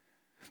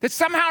 That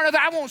somehow or another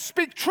I won't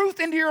speak truth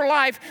into your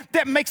life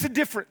that makes a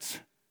difference.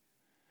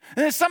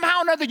 And then somehow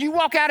or another you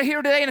walk out of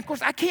here today, and of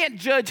course I can't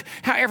judge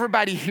how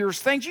everybody hears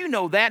things, you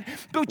know that,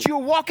 but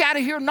you'll walk out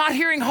of here not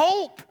hearing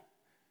hope.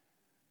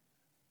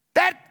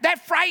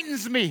 That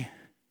frightens me.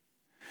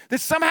 That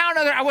somehow or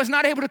another I was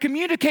not able to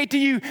communicate to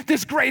you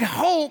this great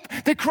hope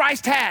that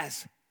Christ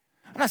has.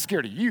 I'm not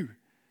scared of you.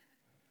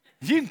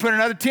 You can put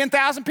another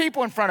 10,000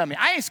 people in front of me.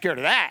 I ain't scared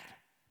of that.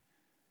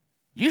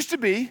 Used to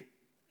be.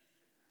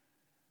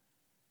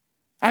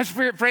 I was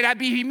afraid I'd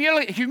be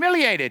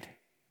humiliated.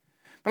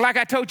 But like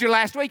I told you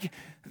last week,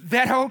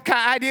 that whole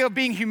idea of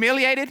being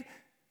humiliated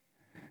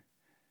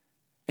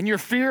and your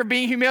fear of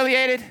being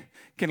humiliated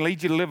can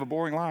lead you to live a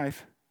boring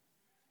life.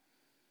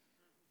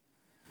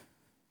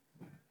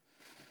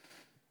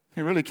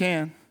 It really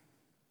can.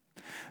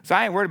 So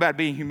I ain't worried about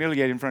being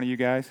humiliated in front of you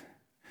guys.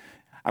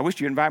 I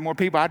wish you'd invite more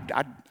people.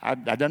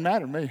 It doesn't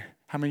matter to me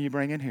how many you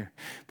bring in here.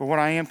 But what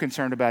I am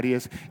concerned about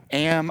is,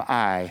 am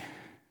I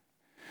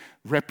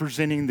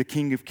representing the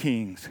King of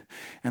Kings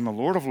and the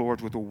Lord of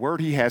Lords with the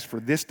word he has for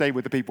this day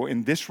with the people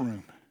in this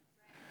room?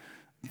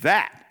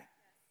 That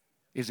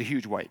is a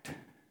huge weight.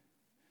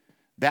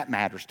 That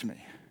matters to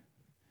me.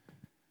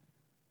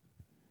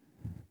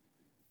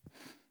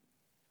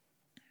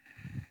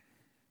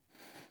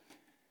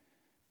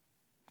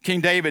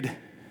 King David,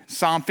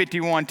 Psalm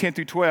 51, 10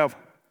 through 12.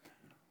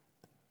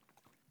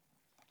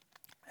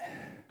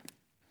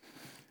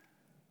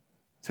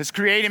 Says,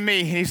 create in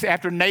me. He's,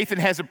 after Nathan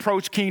has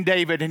approached King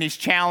David and he's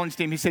challenged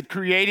him, he said,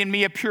 create in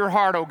me a pure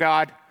heart, O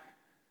God,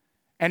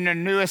 and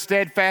renew a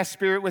steadfast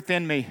spirit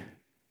within me.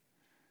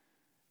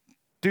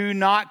 Do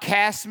not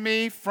cast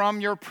me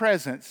from your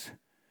presence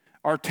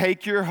or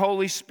take your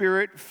Holy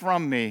Spirit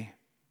from me.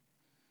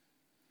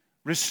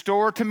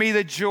 Restore to me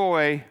the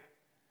joy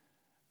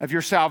of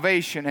your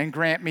salvation and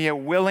grant me a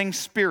willing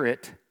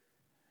spirit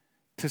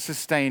to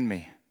sustain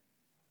me.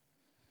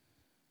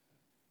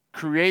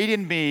 Create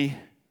in me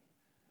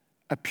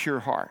a pure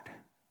heart.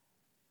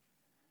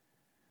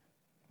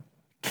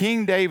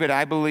 King David,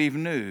 I believe,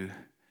 knew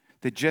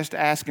that just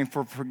asking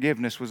for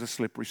forgiveness was a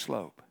slippery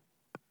slope.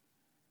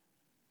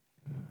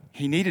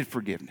 He needed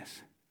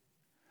forgiveness.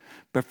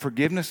 But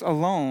forgiveness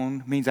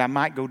alone means I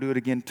might go do it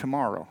again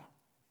tomorrow.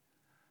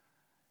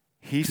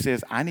 He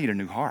says, I need a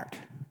new heart.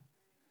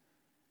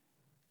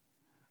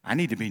 I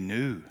need to be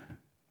new.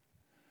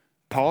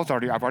 I've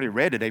already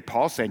read today,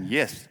 Paul's saying,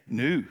 yes,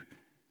 new.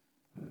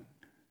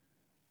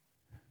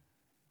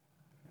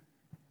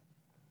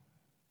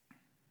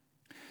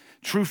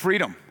 True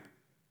freedom.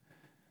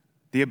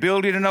 The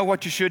ability to know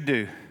what you should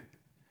do.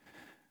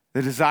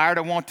 The desire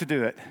to want to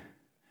do it.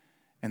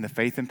 And the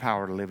faith and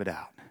power to live it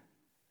out.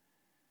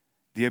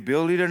 The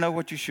ability to know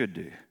what you should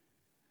do.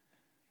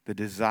 The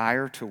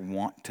desire to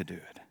want to do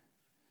it.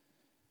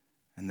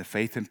 And the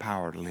faith and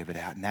power to live it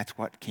out. And that's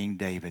what King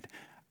David,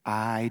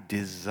 I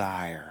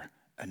desire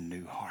a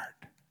new heart.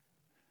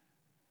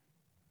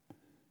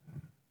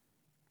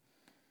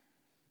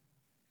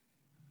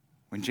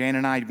 When Jan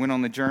and I went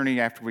on the journey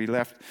after we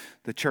left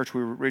the church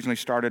we originally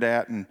started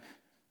at, and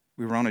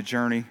we were on a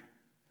journey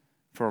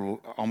for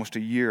almost a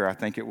year, I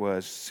think it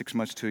was, 6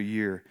 months to a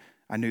year,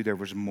 I knew there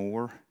was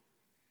more.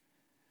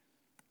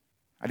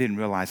 I didn't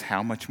realize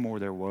how much more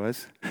there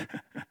was.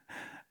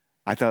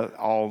 I thought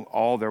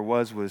all there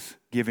was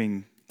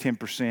giving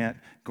 10%,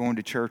 going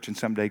to church, and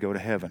someday go to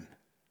heaven.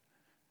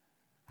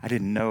 I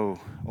didn't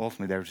know,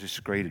 ultimately, there was this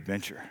great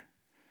adventure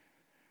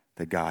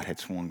that God had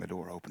swung the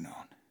door open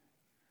on.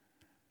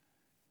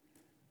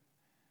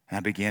 And I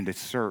began to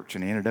search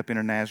and ended up in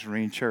a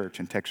Nazarene church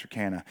in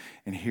Texarkana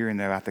and hearing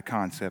about the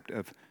concept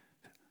of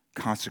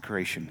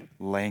consecration,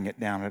 laying it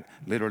down.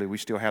 Literally, we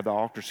still have the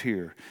altars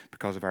here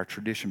because of our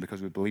tradition,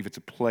 because we believe it's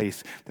a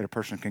place that a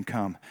person can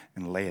come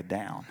and lay it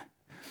down.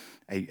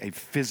 A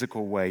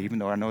physical way, even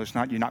though I know it's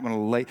not, you're not going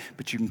to lay,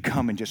 but you can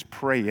come and just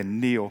pray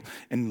and kneel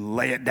and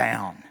lay it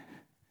down.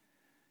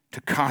 To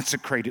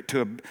consecrate it,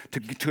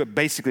 to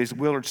basically, as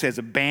Willard says,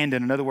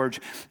 abandon. In other words,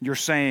 you're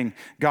saying,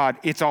 God,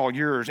 it's all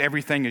yours.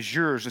 Everything is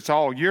yours. It's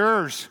all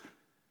yours.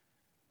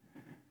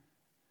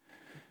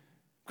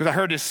 Because I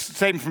heard this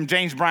statement from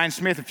James Bryan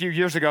Smith a few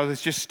years ago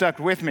that's just stuck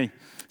with me. It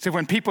said,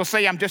 when people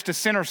say I'm just a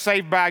sinner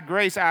saved by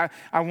grace, I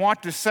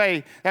want to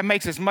say that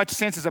makes as much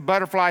sense as a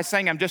butterfly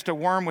saying I'm just a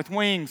worm with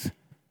wings.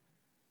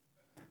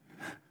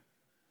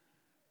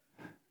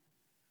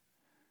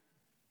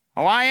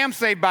 Oh, I am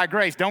saved by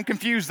grace. Don't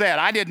confuse that.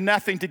 I did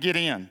nothing to get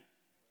in.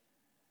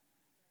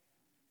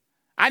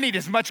 I need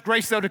as much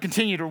grace, though, to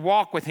continue to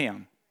walk with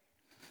him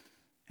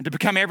and to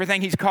become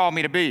everything he's called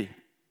me to be.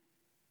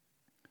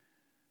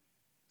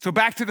 So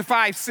back to the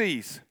 5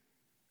 C's.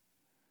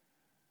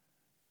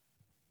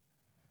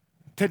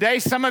 Today,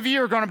 some of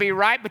you are going to be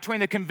right between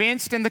the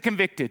convinced and the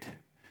convicted.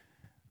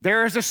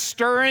 There is a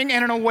stirring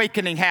and an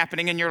awakening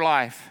happening in your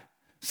life.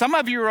 Some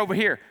of you are over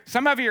here.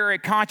 Some of you are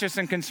conscious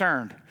and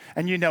concerned,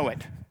 and you know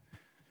it.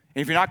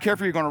 If you're not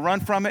careful, you're going to run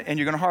from it, and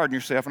you're going to harden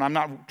yourself. And I'm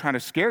not trying to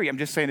scare you. I'm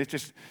just saying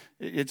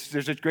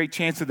there's a great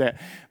chance of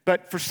that.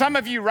 But for some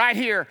of you right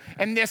here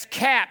in this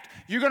capped,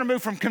 you're going to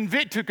move from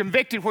convict to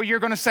convicted, where you're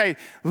going to say,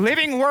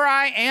 living where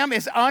I am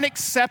is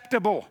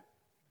unacceptable.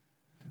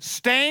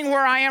 Staying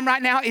where I am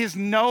right now is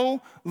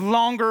no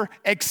longer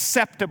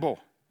acceptable.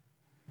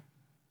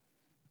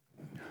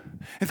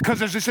 It's because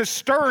there's this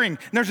stirring,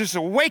 and there's this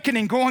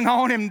awakening going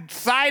on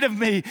inside of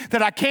me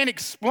that I can't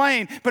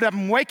explain, but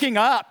I'm waking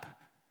up.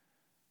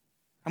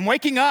 I'm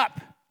waking up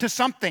to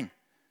something.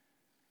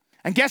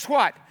 And guess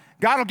what?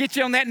 God will get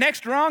you on that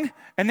next rung,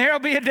 and there'll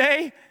be a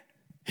day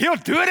He'll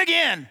do it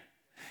again,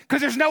 because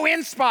there's no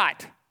end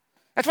spot.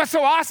 That's what's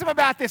so awesome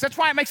about this. That's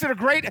why it makes it a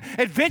great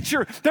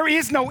adventure. There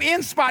is no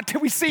end spot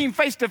till we see Him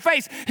face to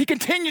face. He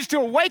continues to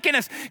awaken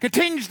us,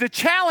 continues to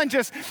challenge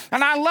us.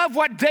 And I love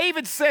what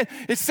David said.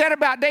 It said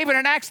about David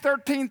in Acts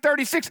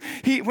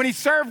 13:36. When he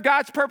served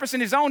God's purpose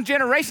in his own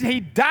generation, he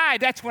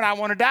died. That's when I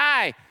want to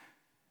die.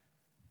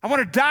 I want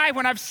to die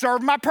when I've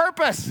served my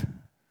purpose.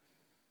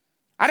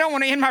 I don't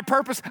want to end my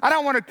purpose. I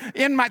don't want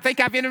to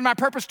think I've ended my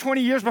purpose 20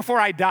 years before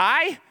I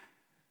die.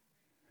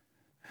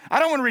 I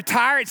don't want to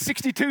retire at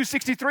 62,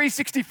 63,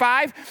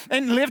 65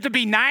 and live to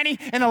be 90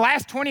 and the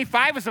last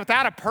 25 is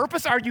without a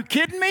purpose. Are you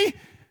kidding me?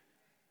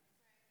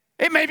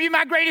 It may be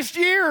my greatest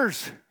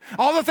years.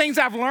 All the things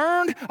I've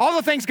learned, all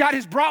the things God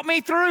has brought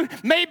me through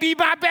may be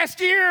my best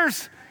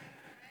years.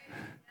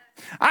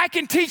 I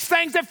can teach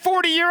things that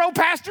 40-year-old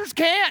pastors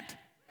can't.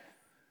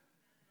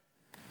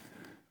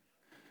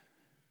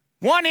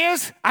 One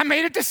is, I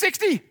made it to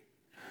 60.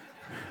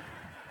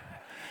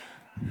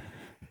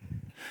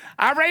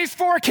 I raised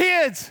 4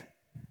 kids.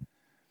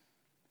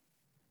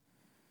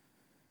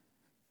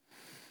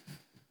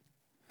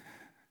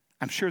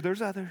 I'm sure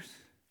there's others.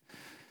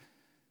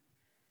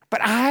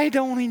 But I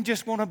don't even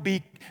just want to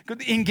be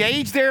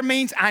engaged. There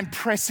means I'm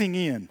pressing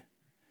in.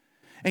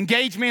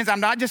 Engaged means I'm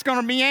not just going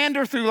to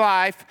meander through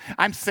life.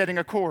 I'm setting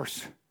a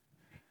course.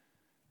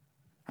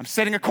 I'm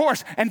setting a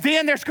course. And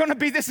then there's going to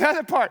be this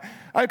other part.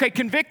 Okay,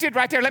 convicted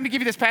right there. Let me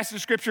give you this passage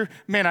of scripture.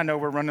 Man, I know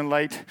we're running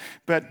late,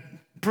 but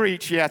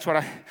preach. Yeah,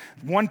 that's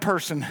one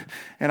person.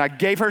 And I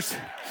gave her,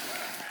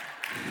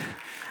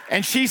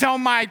 and she's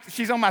on my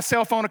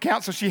cell phone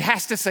account, so she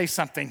has to say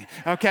something,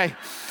 okay?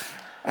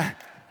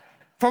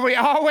 For we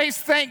always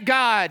thank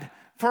God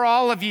for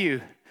all of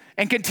you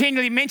and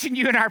continually mention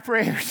you in our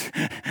prayers.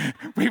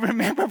 We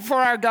remember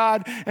before our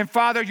God and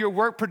Father your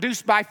work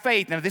produced by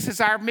faith. Now, this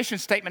is our mission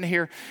statement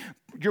here.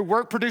 Your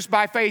work produced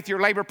by faith, your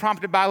labor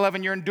prompted by love,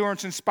 and your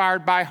endurance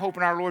inspired by hope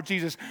in our Lord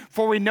Jesus.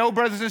 For we know,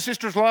 brothers and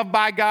sisters, loved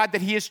by God,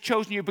 that He has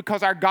chosen you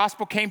because our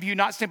gospel came to you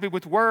not simply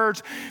with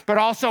words, but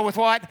also with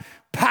what?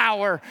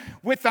 Power.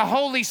 With the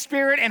Holy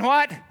Spirit and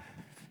what?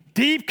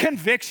 Deep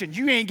conviction.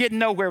 You ain't getting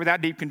nowhere without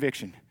deep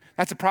conviction.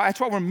 That's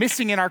what we're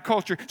missing in our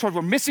culture. That's what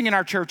we're missing in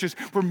our churches.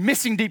 We're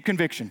missing deep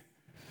conviction.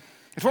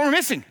 That's what we're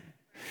missing.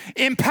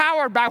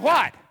 Empowered by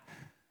what?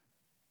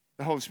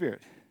 The Holy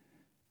Spirit.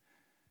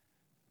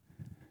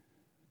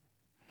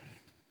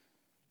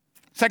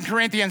 2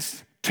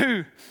 Corinthians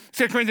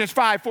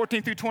 5,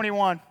 14 through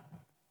 21.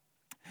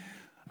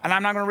 And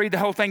I'm not going to read the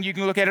whole thing. You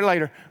can look at it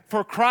later.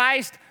 For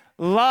Christ's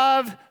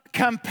love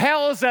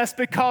compels us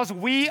because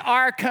we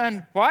are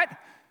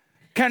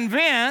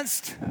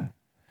convinced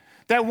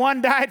that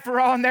one died for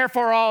all and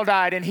therefore all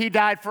died. And He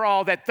died for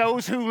all, that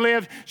those who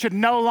live should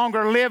no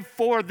longer live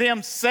for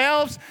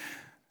themselves.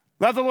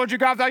 Love the Lord your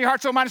God with all your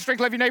heart, soul, mind, and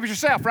strength. Love your neighbors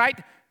yourself,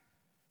 right?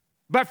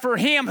 But for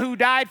Him who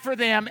died for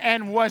them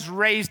and was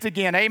raised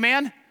again.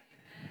 Amen?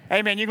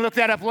 Amen. You can look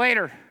that up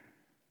later.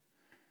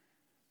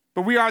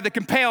 But we are the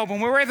compelled. When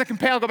we're the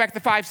compelled, go back to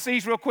the 5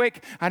 C's real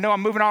quick. I know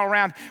I'm moving all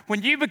around.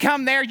 When you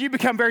become there, you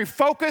become very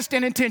focused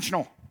and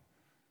intentional.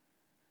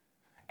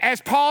 As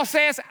Paul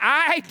says,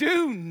 I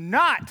do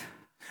not.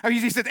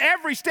 He says,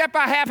 every step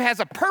I have has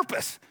a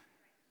purpose.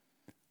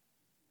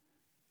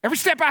 Every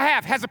step I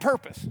have has a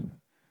purpose.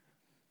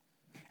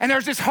 And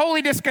there's this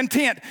holy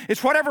discontent.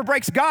 It's whatever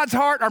breaks God's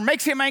heart or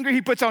makes Him angry,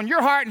 He puts on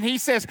your heart, and He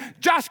says,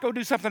 Josh, go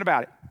do something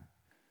about it.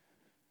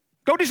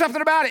 Go do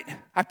something about it.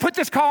 I put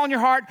this call on your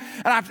heart,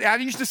 and I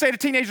used to say to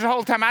teenagers the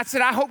whole time, I said,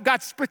 I hope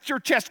God splits your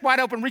chest wide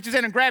open, reaches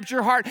in and grabs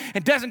your heart,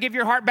 and doesn't give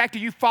your heart back to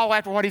you, follow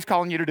after what He's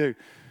calling you to do.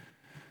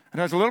 I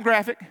know it's a little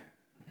graphic.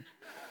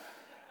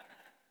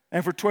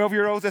 And for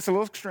 12-year-olds, that's a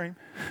little extreme.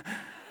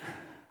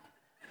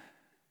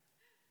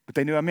 But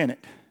they knew I meant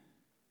it.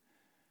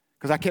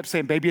 Because I kept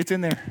saying, baby, it's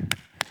in there.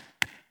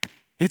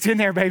 It's in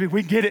there, baby.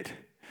 We can get it.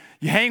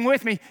 You hang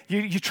with me.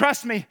 You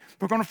trust me.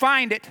 We're going to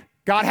find it.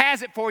 God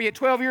has it for you at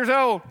 12 years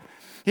old.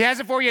 He has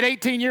it for you at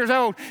 18 years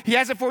old. He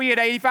has it for you at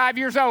 85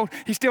 years old.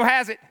 He still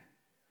has it.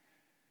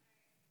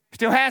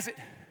 Still has it.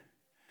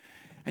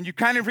 And you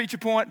kind of reach a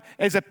point,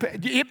 at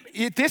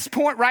this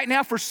point right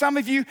now, for some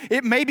of you,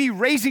 it may be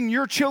raising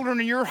your children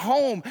in your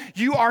home.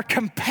 You are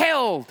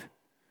compelled.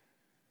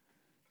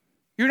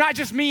 You're not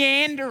just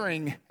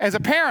meandering as a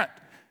parent.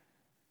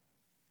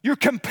 You're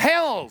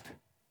compelled,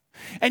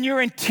 and you're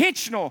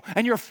intentional,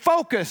 and you're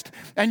focused,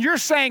 and you're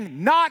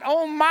saying, not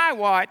on my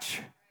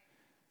watch.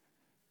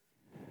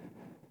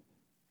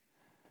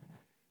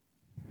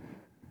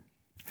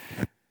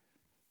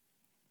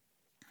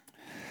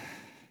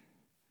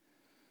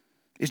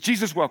 Is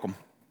Jesus welcome?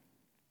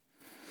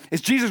 Is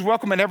Jesus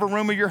welcome in every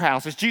room of your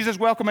house? Is Jesus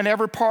welcome in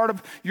every part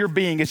of your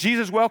being? Is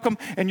Jesus welcome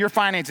in your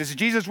finances? Is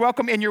Jesus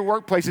welcome in your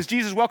workplace? Is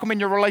Jesus welcome in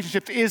your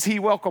relationships? Is he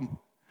welcome?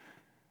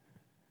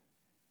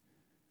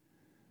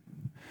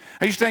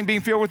 I used to think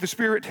being filled with the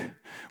Spirit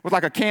was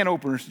like a can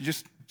opener.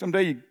 Just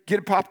someday you get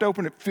it popped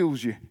open, it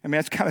fills you. I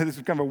mean, that's kind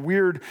of a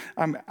weird,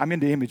 I'm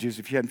into images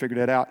if you hadn't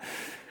figured that out.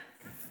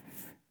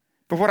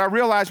 But what I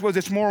realized was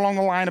it's more along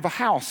the line of a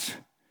house,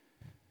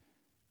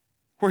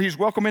 where he's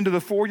welcome into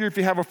the foyer. If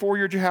you have a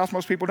foyer at your house,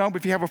 most people don't,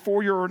 but if you have a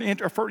foyer or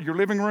your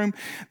living room,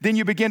 then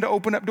you begin to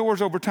open up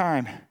doors over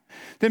time.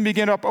 Then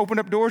begin to open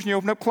up doors, and you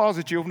open up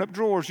closets, you open up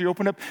drawers, you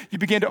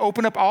begin to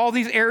open up all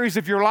these areas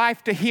of your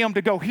life to him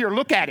to go, here,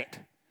 look at it.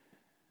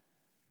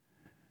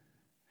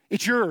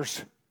 It's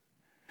yours.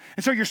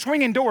 And so you're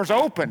swinging doors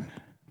open.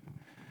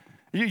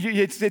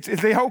 It's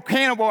the whole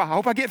can of, well, I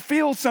hope I get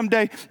filled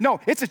someday. No,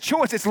 it's a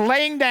choice. It's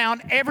laying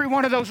down every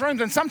one of those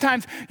rooms. And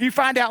sometimes you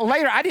find out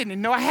later, I didn't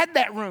even know I had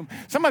that room.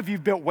 Some of you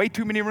have built way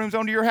too many rooms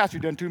onto your house.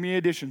 You've done too many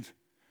additions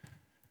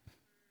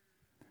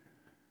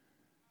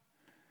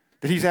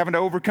that he's having to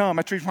overcome.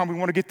 That's the reason why we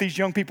want to get these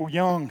young people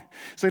young,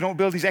 so they don't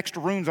build these extra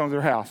rooms on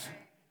their house.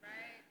 Right.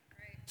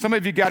 Some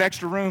of you got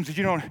extra rooms that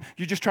you're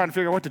just trying to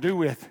figure out what to do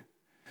with.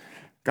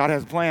 God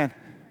has a plan.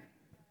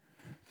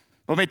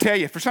 Let me tell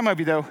you, for some of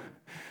you though,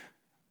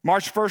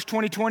 March 1st,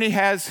 2020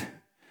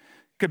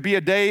 could be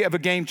a day of a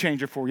game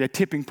changer for you, a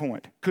tipping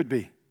point. Could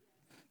be.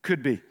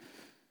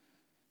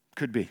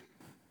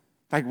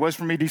 Like it was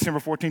for me December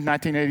 14th,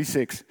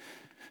 1986.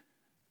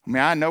 I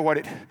mean, I know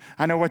what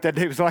that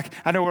day was like.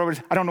 I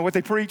don't know what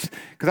they preached,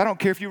 because I don't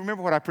care if you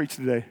remember what I preached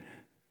today.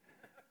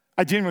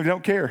 I genuinely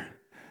don't care.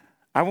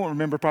 I won't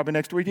remember probably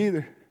next week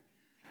either.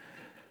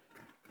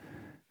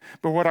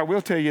 But what I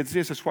will tell you is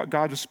this is what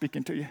God was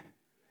speaking to you.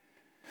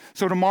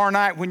 So tomorrow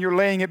night when you're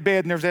laying in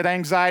bed and there's that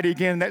anxiety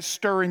again, that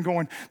stirring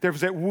going, there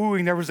was that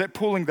wooing, there was that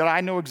pulling that I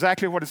know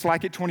exactly what it's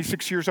like at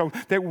 26 years old.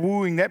 That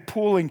wooing, that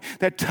pulling,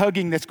 that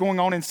tugging that's going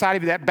on inside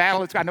of you, that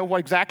battle, I know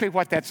exactly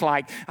what that's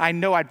like. I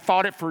know I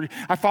fought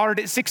it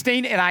at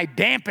 16 and I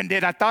dampened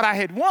it. I thought I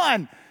had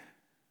won.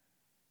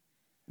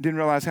 Didn't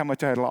realize how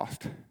much I had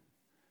lost.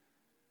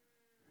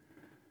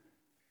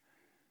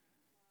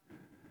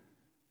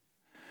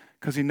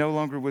 Because he no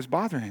longer was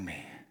bothering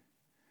me.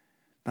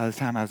 By the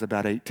time I was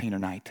about 18 or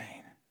 19,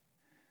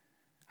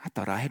 I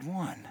thought I had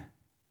won.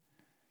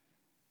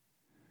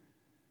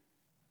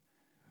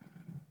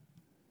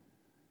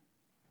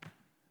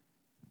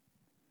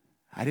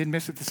 I didn't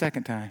miss it the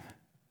second time.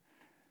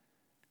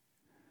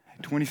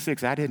 At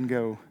 26, I didn't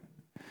go.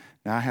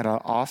 Now, I had an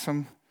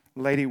awesome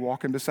lady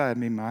walking beside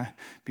me, my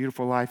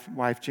beautiful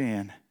wife,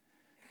 Jan,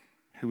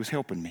 who was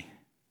helping me.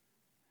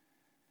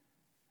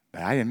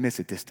 But I didn't miss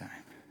it this time.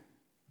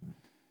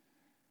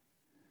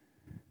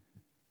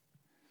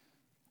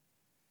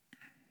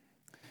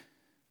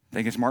 I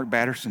think it's Mark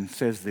Batterson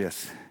says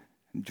this.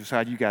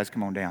 Josiah, you guys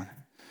come on down.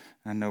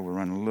 I know we're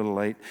running a little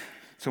late.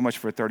 So much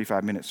for a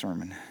 35-minute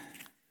sermon.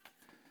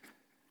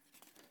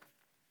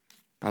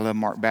 I love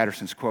Mark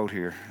Batterson's quote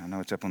here. I know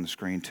it's up on the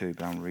screen too,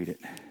 but I'm going to read it.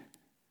 It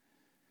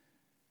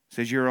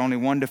says, you're only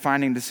one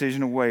defining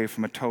decision away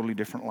from a totally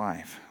different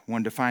life.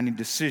 One defining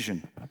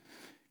decision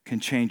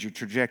can change your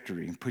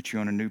trajectory and put you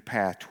on a new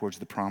path towards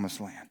the promised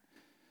land.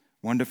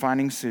 One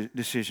defining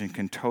decision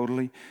can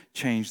totally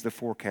change the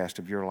forecast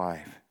of your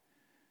life.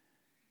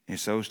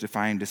 It's those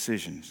defining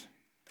decisions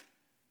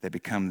that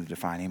become the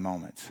defining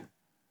moments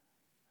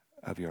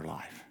of your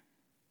life.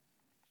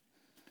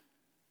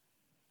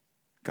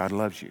 God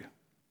loves you.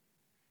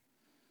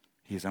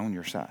 He is on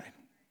your side.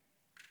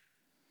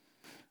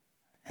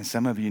 And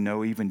some of you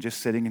know, even just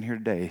sitting in here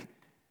today,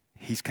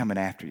 he's coming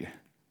after you.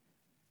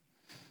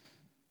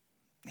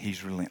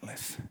 He's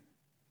relentless.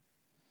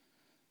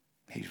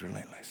 He's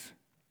relentless.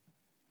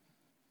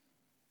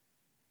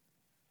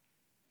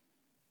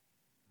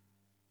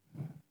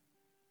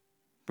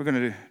 We're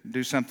going to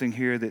do something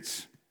here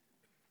that's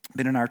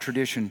been in our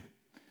tradition.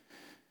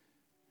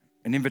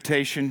 An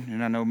invitation,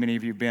 and I know many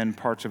of you have been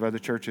parts of other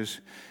churches,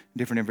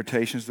 different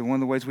invitations. One of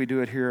the ways we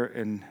do it here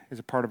and as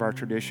a part of our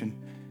tradition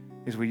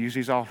is we use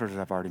these altars, as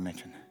I've already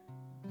mentioned.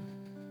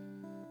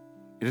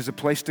 It is a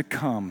place to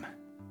come.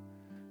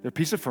 They're a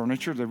piece of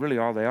furniture. They're really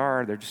all they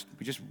are.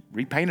 We just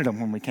repainted them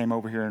when we came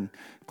over here and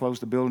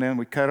closed the building in.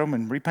 We cut them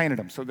and repainted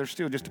them. So they're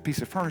still just a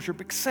piece of furniture,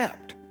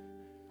 except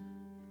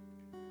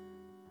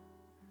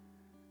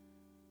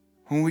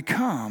when we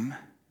come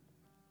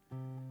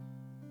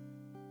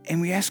and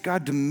we ask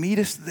God to meet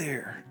us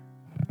there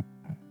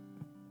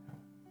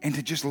and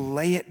to just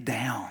lay it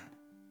down,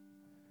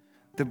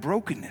 the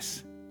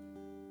brokenness,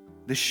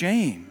 the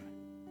shame,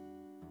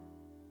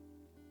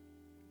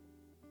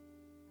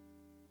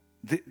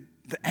 the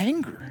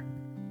anger,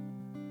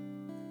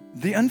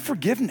 the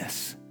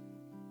unforgiveness,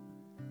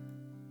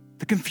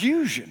 the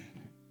confusion,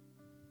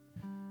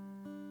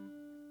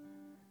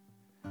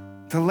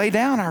 to lay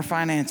down our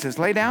finances,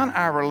 lay down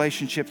our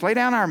relationships, lay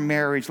down our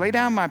marriage, lay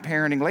down my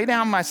parenting, lay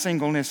down my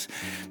singleness.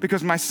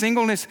 Because my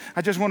singleness,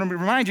 I just want to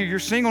remind you, your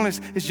singleness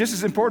is just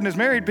as important as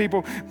married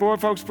people. Boy,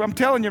 folks, I'm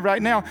telling you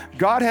right now,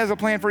 God has a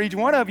plan for each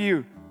one of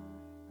you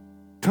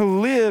to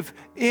live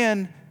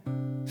in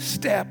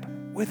step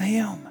with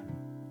Him.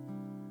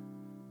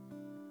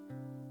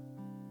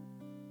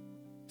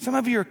 Some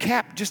of you are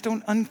capped just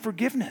on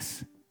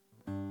unforgiveness.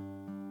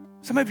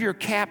 Some of you are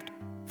capped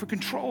for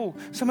control.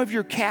 Some of you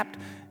are capped.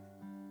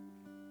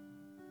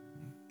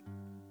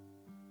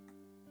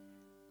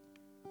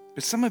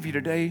 But some of you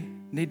today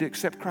need to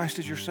accept Christ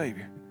as your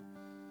Savior.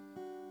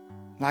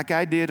 Like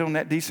I did on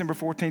that December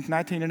 14th,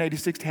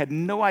 1986, had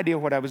no idea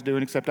what I was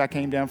doing except I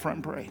came down front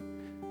and prayed.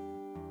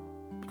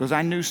 Because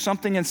I knew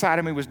something inside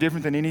of me was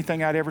different than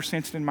anything I'd ever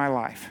sensed in my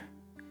life.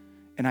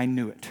 And I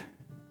knew it.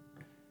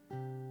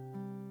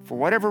 For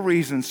whatever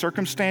reason,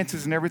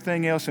 circumstances and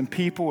everything else and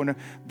people, and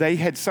they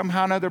had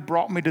somehow or another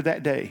brought me to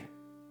that day.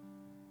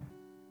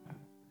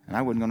 And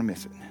I wasn't going to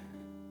miss it.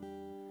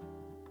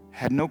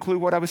 Had no clue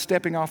what I was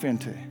stepping off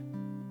into.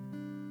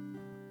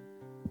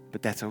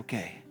 But that's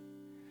okay.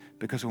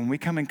 Because when we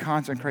come and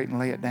consecrate and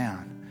lay it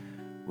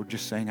down, we're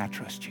just saying, I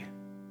trust you.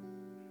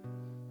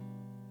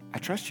 I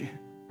trust you.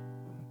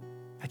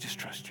 I just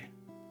trust you.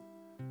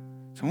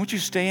 So won't you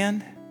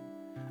stand?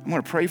 I'm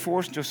going to pray for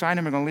us. Josiah and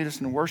I are going to lead us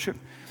in worship.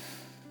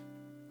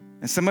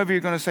 And some of you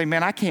are going to say,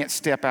 man, I can't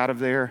step out of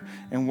there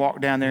and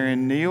walk down there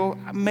and kneel.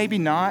 Maybe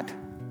not.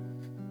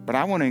 But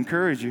I want to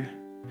encourage you.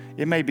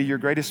 It may be your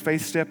greatest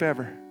faith step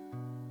ever.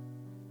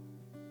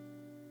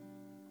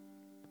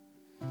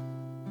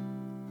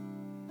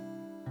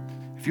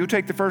 If you'll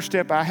take the first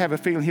step, I have a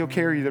feeling He'll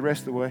carry you the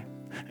rest of the way.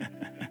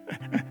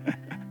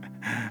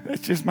 That's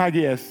just my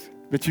guess.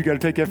 But you got to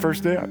take that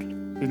first step.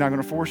 He's not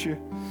going to force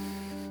you.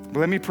 But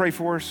let me pray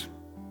for us.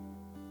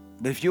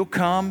 But if you'll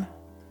come,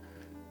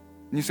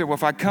 and you say, well,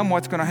 if I come,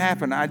 what's going to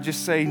happen? I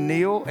just say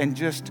kneel and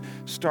just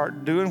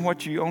start doing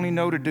what you only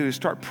know to do.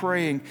 Start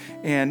praying.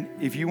 And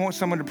if you want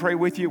someone to pray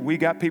with you, we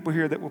got people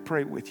here that will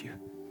pray with you.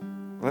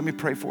 Let me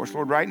pray for us.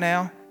 Lord, right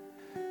now,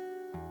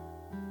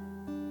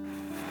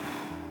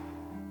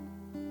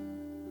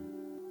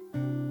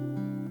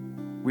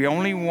 we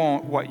only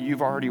want what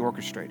you've already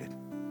orchestrated.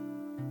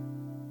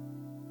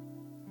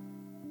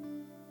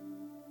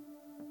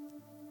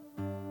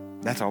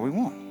 That's all we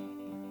want.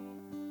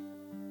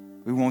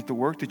 We want the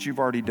work that you've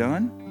already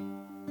done.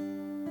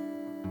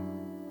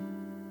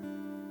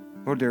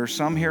 Lord, there are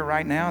some here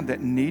right now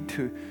that need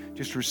to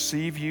just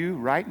receive you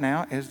right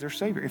now as their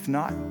Savior. If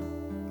not,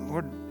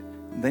 Lord,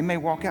 they may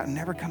walk out and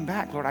never come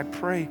back. Lord, I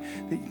pray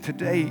that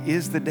today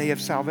is the day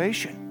of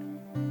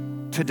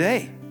salvation.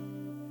 Today.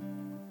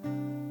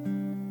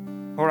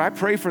 Lord, I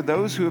pray for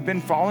those who have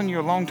been following you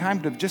a long time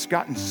but have just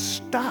gotten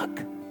stuck.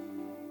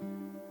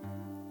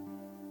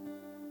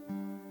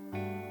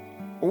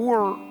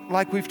 Or,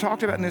 like we've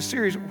talked about in this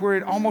series, where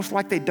it almost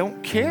like they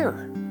don't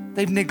care.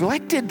 They've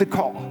neglected the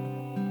call.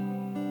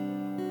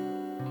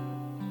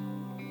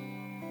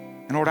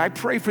 And Lord, I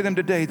pray for them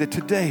today that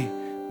today,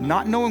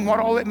 not knowing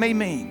what all it may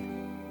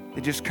mean,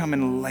 they just come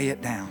and lay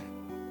it down.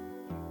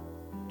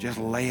 Just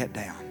lay it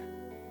down.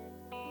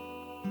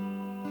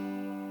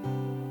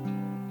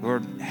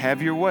 Lord,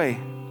 have your way.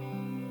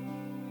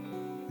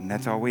 And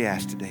that's all we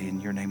ask today. In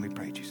your name we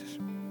pray, Jesus.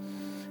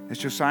 As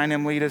Josiah and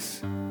them lead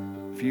us,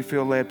 if you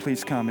feel led,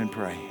 please come and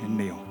pray and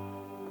kneel.